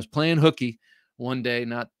lunch, I was playing hooky one day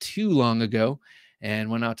not too long ago, and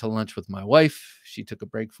went out to lunch with my wife. She took a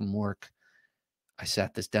break from work. I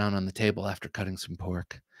sat this down on the table after cutting some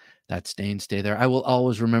pork. That stain stay there. I will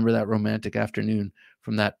always remember that romantic afternoon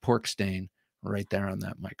from that pork stain right there on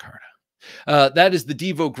that micarta. That is the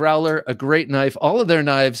Divo Growler, a great knife. All of their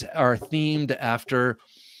knives are themed after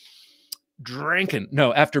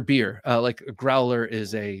after beer. Like a growler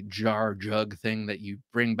is a jug thing that you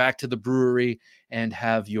bring back to the brewery and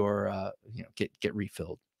have your get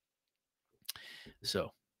refilled.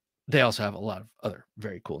 So they also have a lot of other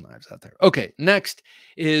very cool knives out there. Okay, next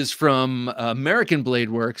is from American Blade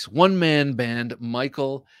Works, one-man band,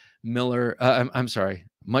 Michael Martin,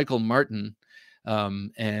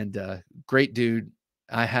 and great dude.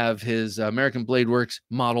 I have his American Blade Works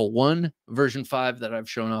Model 1 version 5 that I've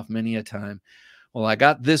shown off many a time. Well, I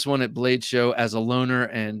got this one at Blade Show as a loaner,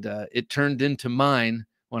 and it turned into mine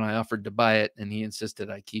when I offered to buy it, and he insisted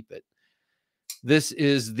I keep it. This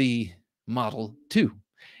is the Model 2.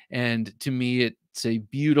 And to me, it's a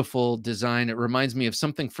beautiful design. It reminds me of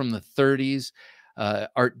something from the 30s,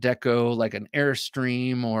 Art Deco, like an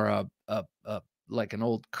Airstream or like an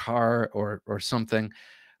old car or something.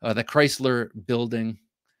 The Chrysler building.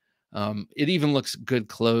 It even looks good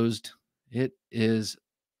closed. It is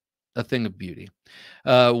a thing of beauty.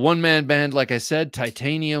 One-man band, like I said,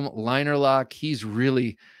 titanium liner lock. He's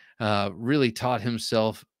really taught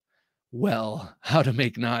himself well how to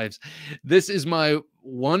make knives. This is my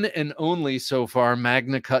one and only so far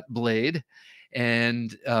Magna Cut blade,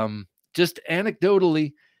 and just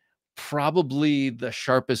anecdotally, probably the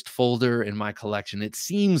sharpest folder in my collection. It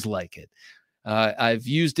seems like it. I've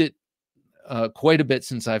used it quite a bit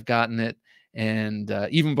since I've gotten it, and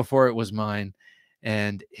even before it was mine,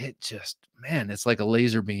 and it just, man, it's like a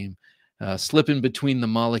laser beam slipping between the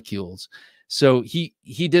molecules. So he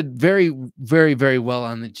did very, very, very well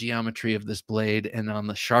on the geometry of this blade and on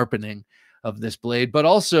the sharpening of this blade, but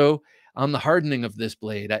also on the hardening of this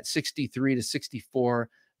blade at 63 to 64.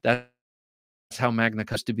 That's how Magna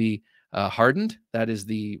Cut is to be hardened. That is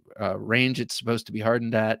the range it's supposed to be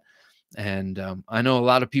hardened at. And I know a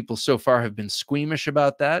lot of people so far have been squeamish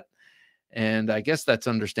about that, and I guess that's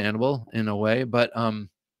understandable in a way, but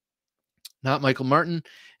not Michael Martin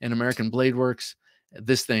and American Blade Works.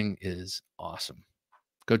 This thing is awesome.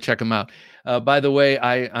 Go check them out. By the way,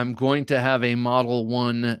 I'm going to have a Model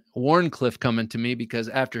 1 Warncliffe coming to me, because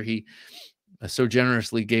after he so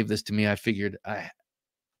generously gave this to me, I figured I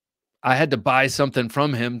had to buy something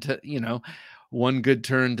from him to, you know, one good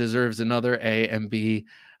turn deserves another, A and B.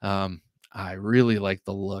 I really like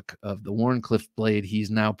the look of the Warncliffe blade he's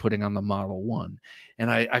now putting on the Model 1, and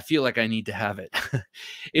I feel like I need to have it.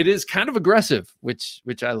 It is kind of aggressive, which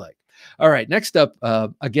I like. All right, next up,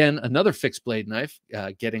 again, another fixed blade knife,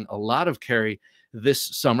 getting a lot of carry this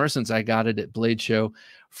summer since I got it at Blade Show,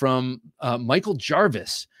 from Michael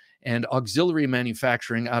Jarvis and Auxiliary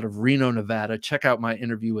Manufacturing out of Reno, Nevada. Check out my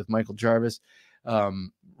interview with Michael Jarvis.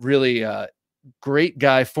 Really great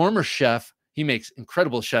guy, former chef. He makes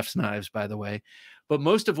incredible chef's knives, by the way, but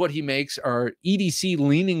most of what he makes are EDC,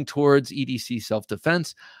 leaning towards EDC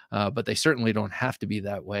self-defense, but they certainly don't have to be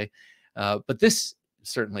that way. But this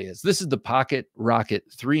certainly is. This is the Pocket Rocket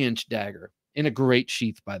 3-inch dagger in a great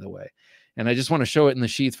sheath, by the way. And I just want to show it in the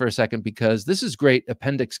sheath for a second, because this is great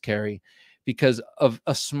appendix carry because of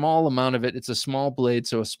a small amount of it. It's a small blade,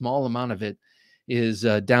 so a small amount of it is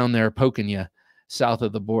down there poking you south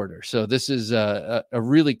of the border. So this is a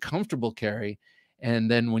really comfortable carry. And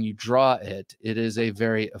then when you draw it, it is a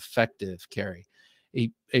very effective carry.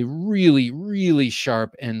 A really, really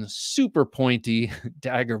sharp and super pointy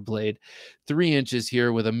dagger blade, 3 inches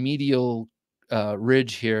here with a medial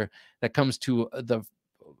ridge here that comes to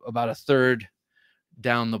about a third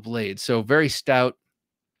down the blade. So very stout,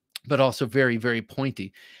 but also very, very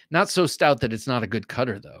pointy. Not so stout that it's not a good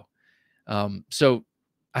cutter, though. So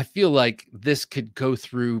I feel like this could go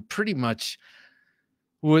through pretty much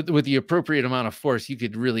with the appropriate amount of force. You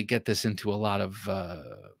could really get this into a lot of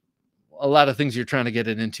things you're trying to get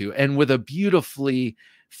it into, and with a beautifully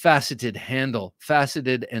faceted handle,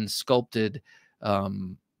 faceted and sculpted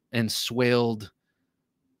and swaled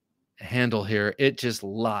handle here. It just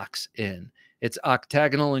locks in. It's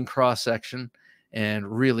octagonal in cross section and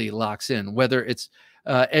really locks in, whether it's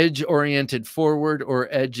edge oriented forward or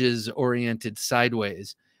edges oriented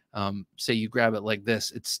sideways. Say you grab it like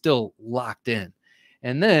this, it's still locked in.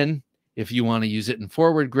 And then if you want to use it in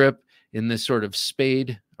forward grip, in this sort of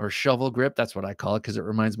spade or shovel grip, that's what I call it, because it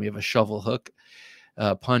reminds me of a shovel hook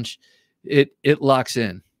punch, it locks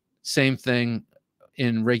in. Same thing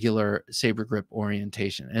in regular saber grip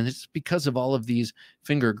orientation. And it's because of all of these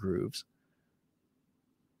finger grooves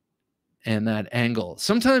and that angle.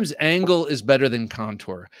 Sometimes angle is better than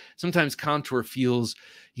contour. Sometimes contour feels,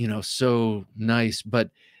 you know, so nice, but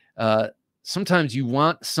sometimes you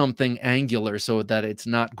want something angular so that it's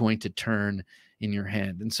not going to turn in your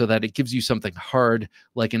hand, and so that it gives you something hard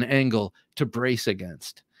like an angle to brace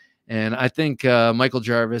against. And I think Michael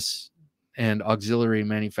Jarvis and Auxiliary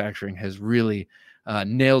Manufacturing has really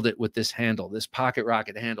nailed it with this handle, this Pocket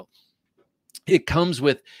Rocket handle. It comes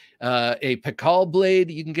with a Pikal blade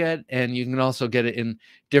you can get, and you can also get it in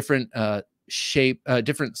different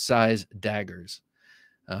different size daggers.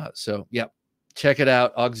 So, yeah, check it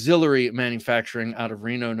out. Auxiliary Manufacturing out of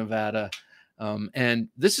Reno, Nevada. And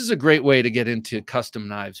this is a great way to get into custom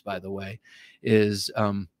knives, by the way, is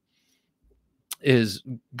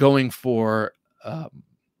going for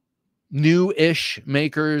new-ish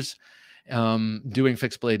makers doing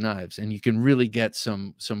fixed blade knives, and you can really get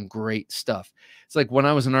some great stuff. It's like when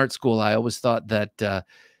I was in art school, I always thought that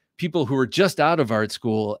people who were just out of art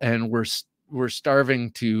school and were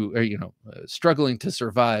starving to, or, struggling to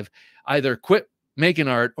survive, either quit making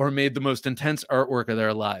art or made the most intense artwork of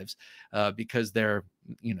their lives, because they're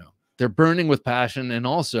burning with passion, and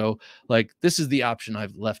also like, this is the option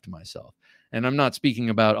I've left myself. And I'm not speaking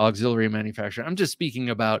about auxiliary manufacturing. I'm just speaking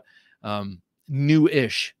about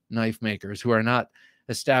new-ish knife makers who are not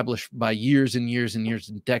established by years and years and years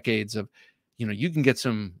and decades of, you can get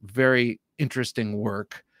some very interesting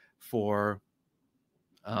work for,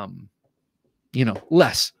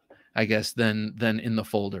 less, I guess, than in the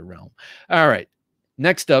folder realm. All right.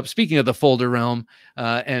 Next up, speaking of the folder realm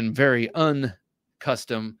and very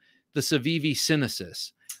uncustom, the Civivi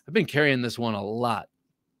Synesis. I've been carrying this one a lot.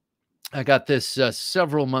 I got this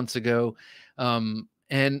several months ago,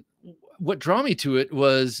 and what drew me to it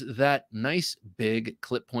was that nice big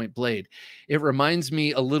clip point blade. It reminds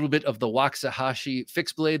me a little bit of the Waxahachie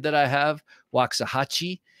fixed blade that I have,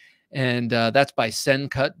 Waxahachie, and that's by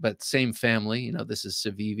Sencut, but same family. This is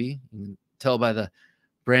Civivi. You can tell by the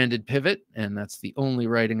branded pivot, and that's the only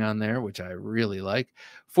writing on there, which I really like.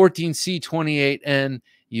 14C28N.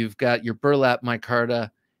 You've got your burlap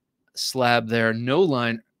micarta slab there. No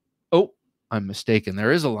line. Oh, I'm mistaken.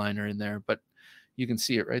 There is a liner in there, but you can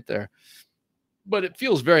see it right there. But it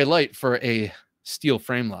feels very light for a steel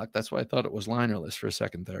frame lock. That's why I thought it was linerless for a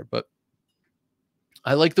second there. But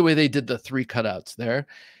I like the way they did the 3 cutouts there.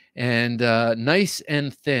 And nice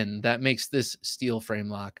and thin. That makes this steel frame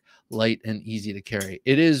lock light and easy to carry.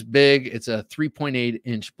 It is big. It's a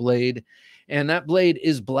 3.8-inch blade. And that blade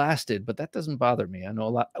is blasted, but that doesn't bother me. I know a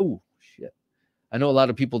lot. Oh, shit. I know a lot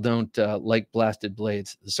of people don't like blasted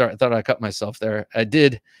blades. Sorry, I thought I cut myself there. I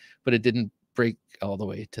did, but it didn't break all the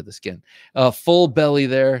way to the skin. Full belly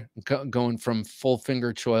there, going from full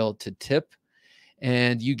finger choil to tip.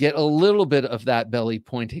 And you get a little bit of that belly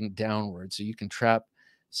pointing downward, so you can trap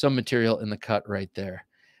some material in the cut right there.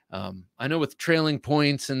 I know with trailing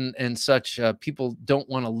points and such, people don't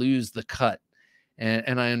want to lose the cut.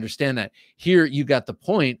 And I understand that. Here you got the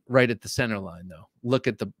point right at the center line, though. Look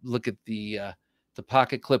at the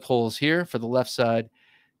pocket clip holes here for the left side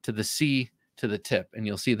to the C to the tip, and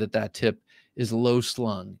you'll see that tip is low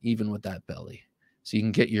slung even with that belly, so you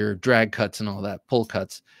can get your drag cuts and all that pull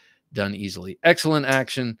cuts done easily. Excellent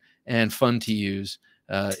action and fun to use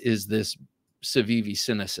is this Civivi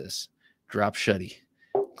Synesis drop shutty.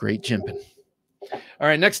 Great jimping. All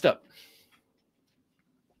right, next up,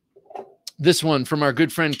 this one from our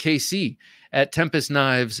good friend KC at Tempest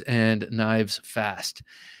Knives and Knives Fast,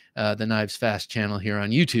 the Knives Fast channel here on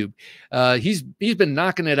YouTube. He's been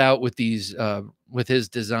knocking it out with these with his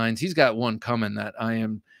designs. He's got one coming that I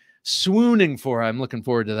am swooning for. I'm looking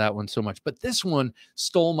forward to that one so much. But this one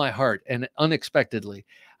stole my heart, and unexpectedly.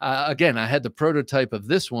 Again, I had the prototype of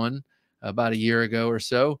this one about a year ago or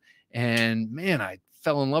so, and man, I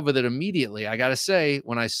fell in love with it immediately. I gotta say,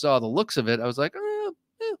 when I saw the looks of it, I was like,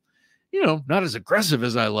 not as aggressive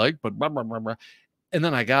as I like, but blah, blah, blah, blah. And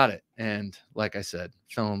then I got it, and like I said,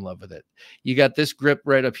 fell in love with it. You got this grip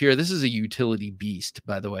right up here. This is a utility beast,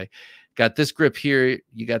 by the way. Got this grip here.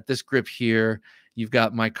 You got this grip here. You've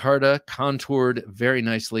got micarta contoured very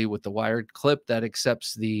nicely with the wired clip that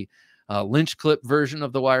accepts the Lynch clip version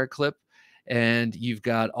of the wire clip. And you've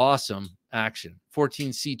got awesome action.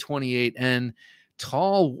 14C28N,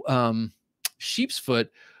 tall sheep's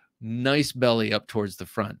foot, nice belly up towards the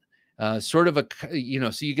front. Sort of a,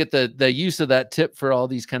 so you get the use of that tip for all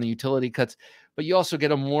these kind of utility cuts, but you also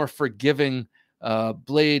get a more forgiving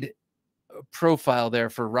blade profile there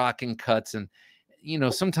for rocking cuts. And,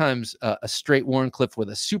 sometimes a straight Wharncliffe with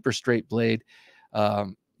a super straight blade,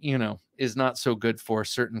 is not so good for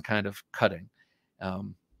certain kind of cutting.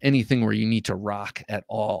 Anything where you need to rock at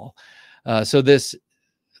all. So this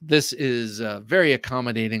is a very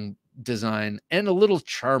accommodating design and a little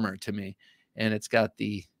charmer to me. And it's got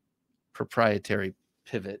the proprietary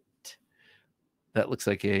pivot that looks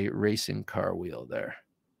like a racing car wheel there.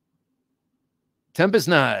 Tempest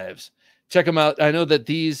Knives, check them out. I know that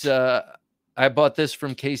these I bought this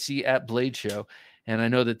from KC at Blade Show, and I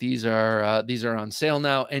know that these are on sale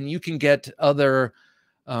now, and you can get other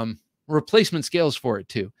replacement scales for it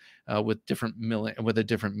too, with a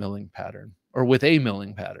different milling pattern, or with a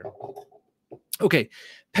milling pattern. Okay,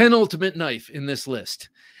 penultimate knife in this list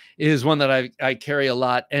is one that I carry a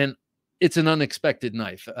lot, and it's an unexpected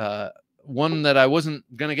knife, one that I wasn't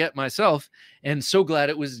going to get myself, and so glad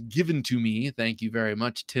it was given to me. Thank you very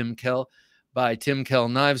much, Tim Kell, by Tim Kell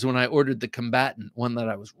Knives, when I ordered the Combatant, one that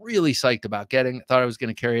I was really psyched about getting. I thought I was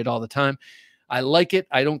going to carry it all the time. I like it.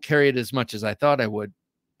 I don't carry it as much as I thought I would.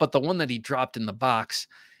 But the one that he dropped in the box,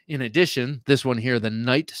 in addition, this one here, the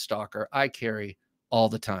Night Stalker, I carry all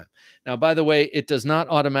the time. Now, by the way, it does not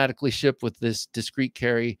automatically ship with this discreet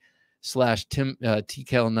carry /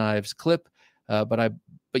 TKL knives clip, but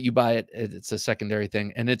you buy it. It's a secondary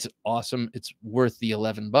thing, and it's awesome. It's worth the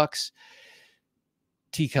 $11.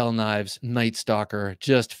 TKL knives, Night Stalker,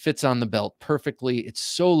 just fits on the belt perfectly. It's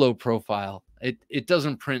so low profile. It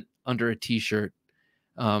doesn't print under a t-shirt.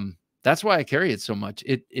 That's why I carry it so much.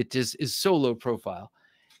 It just is so low profile.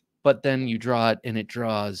 But then you draw it, and it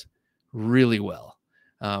draws really well.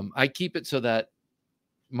 I keep it so that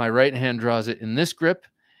my right hand draws it in this grip.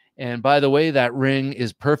 And by the way, that ring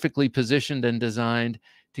is perfectly positioned and designed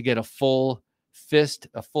to get a full fist,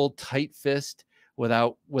 a full tight fist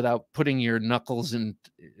without putting your knuckles in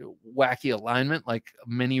wacky alignment like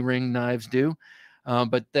many ring knives do.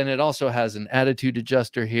 But then it also has an attitude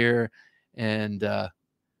adjuster here. And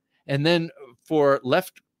then for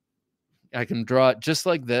left, I can draw it just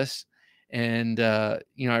like this. And, I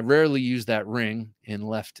rarely use that ring in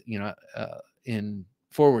left, in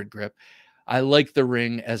forward grip. I like the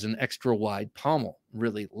ring as an extra wide pommel,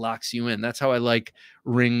 really locks you in. That's how I like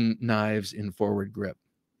ring knives in forward grip.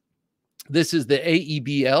 This is the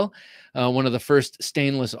AEBL, one of the first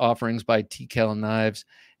stainless offerings by TKL Knives.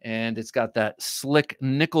 And it's got that slick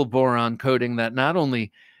nickel boron coating that not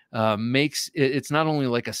only it's not only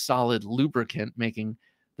like a solid lubricant, making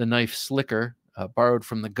the knife slicker, borrowed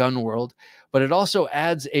from the gun world, but it also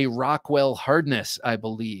adds a Rockwell hardness, I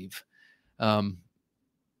believe.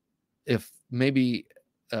 If maybe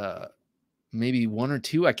one or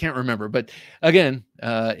two, I can't remember. But again,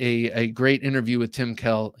 a great interview with Tim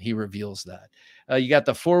Kell. He reveals that. You got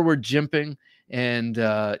the forward jimping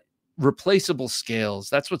and replaceable scales.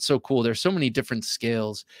 That's what's so cool. There's so many different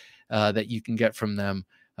scales that you can get from them,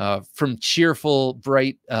 from cheerful,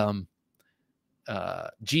 bright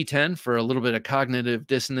G10 for a little bit of cognitive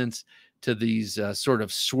dissonance to these sort of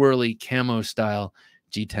swirly camo style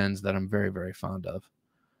G10s that I'm very, very fond of.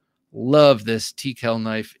 Love this TKL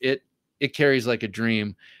knife. It carries like a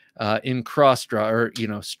dream in cross draw, or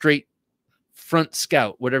straight front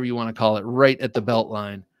scout, whatever you want to call it, right at the belt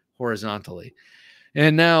line horizontally.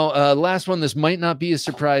 And now last one, this might not be a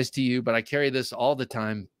surprise to you, but I carry this all the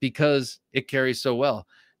time because it carries so well.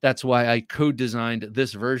 That's why I co-designed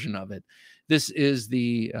this version of it. This is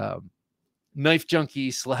the Knife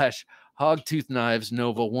Junkie / Hogtooth Knives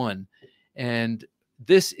Nova 1. And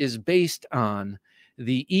this is based on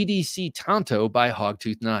the EDC Tanto by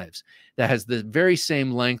Hogtooth Knives that has the very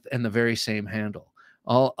same length and the very same handle.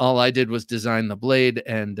 All I did was design the blade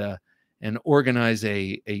and organize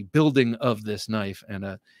a building of this knife.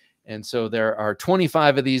 And so there are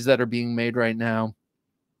 25 of these that are being made right now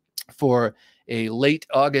for a late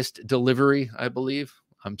August delivery, I believe.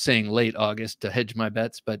 I'm saying late August to hedge my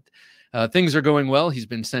bets, but things are going well. He's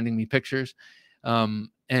been sending me pictures.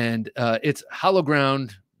 It's hollow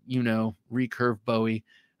ground, recurve Bowie.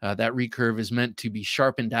 That recurve is meant to be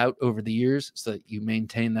sharpened out over the years so that you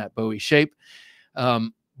maintain that Bowie shape.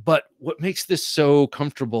 But what makes this so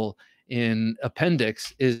comfortable in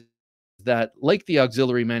appendix is that, like the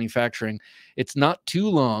auxiliary manufacturing, it's not too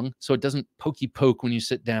long, so it doesn't pokey poke when you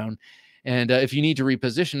sit down. And if you need to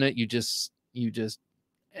reposition it, you just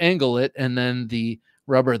angle it, and then the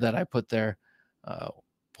rubber that I put there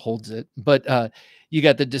holds it. But you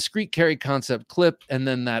got the discrete carry concept clip, and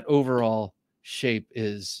then that overall shape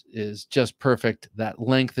is just perfect. That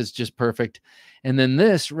length is just perfect. And then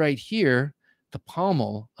this right here, the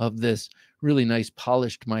pommel of this really nice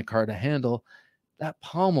polished micarta handle, that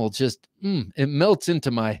pommel just it melts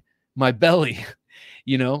into my belly.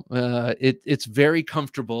 It's very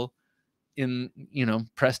comfortable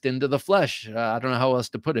pressed into the flesh. I don't know how else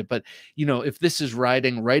to put it, but if this is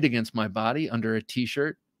riding right against my body under a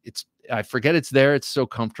t-shirt, I forget it's there. It's so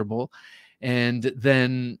comfortable. And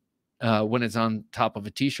then when it's on top of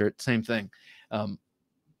a t-shirt, same thing.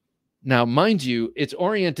 Now, mind you, it's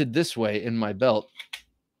oriented this way in my belt.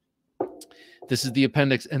 This is the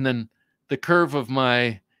appendix. And then the curve of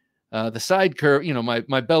the side curve,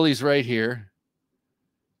 my belly's right here,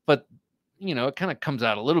 but it kind of comes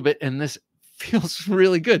out a little bit, and this feels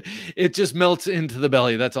really good. It just melts into the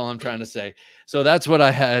belly. That's all I'm trying to say. So that's what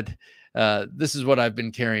I had. This is what I've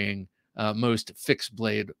been carrying most fixed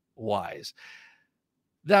blade wise.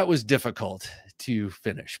 That was difficult to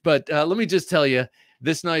finish, but let me just tell you,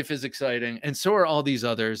 this knife is exciting, and so are all these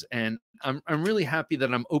others. And I'm really happy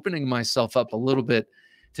that I'm opening myself up a little bit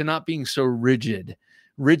to not being so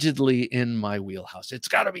rigidly in my wheelhouse. It's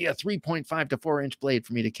got to be a 3.5 to 4 inch blade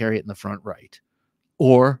for me to carry it in the front right.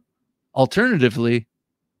 Or alternatively,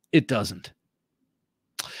 it doesn't.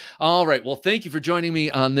 All right. Well, thank you for joining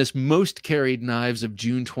me on this most carried knives of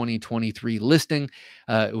June 2023 listing.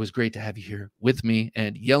 It was great to have you here with me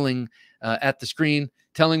and yelling at the screen,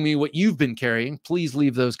 telling me what you've been carrying. Please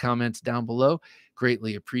leave those comments down below.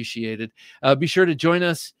 Greatly appreciated. Be sure to join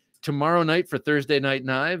us tomorrow night for Thursday Night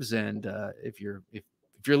Knives. And if you're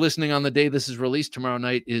listening on the day this is released, tomorrow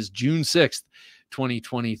night is June 6th,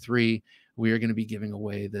 2023. We are going to be giving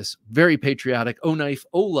away this very patriotic O-Knife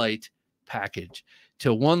O-Light package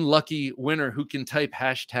to one lucky winner who can type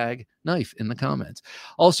 #knife in the comments.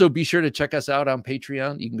 Also, be sure to check us out on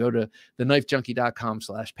Patreon. You can go to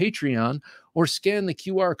theknifejunkie.com/Patreon or scan the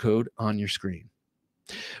QR code on your screen.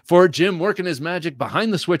 For Jim working his magic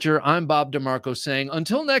behind the switcher, I'm Bob DeMarco saying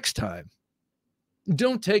until next time,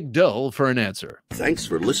 don't take dull for an answer. Thanks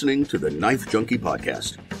for listening to the Knife Junkie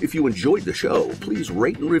podcast. If you enjoyed the show, please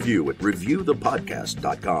rate and review at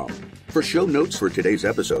reviewthepodcast.com. For show notes for today's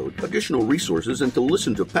episode, additional resources, and to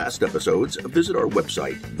listen to past episodes, visit our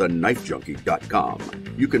website,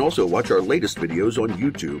 TheKnifeJunkie.com. You can also watch our latest videos on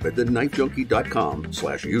YouTube at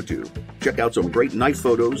TheKnifeJunkie.com/YouTube. Check out some great knife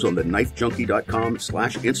photos on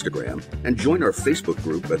TheKnifeJunkie.com/Instagram and join our Facebook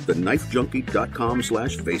group at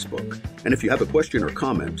TheKnifeJunkie.com/Facebook. And if you have a question or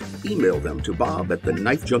comment, email them to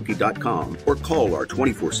bob@TheKnifeJunkie.com or call our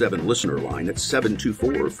 24/7 listener line at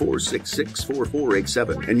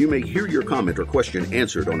 724-466-4487, and you may hear your comment or question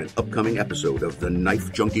answered on an upcoming episode of the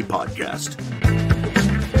Knife Junkie podcast.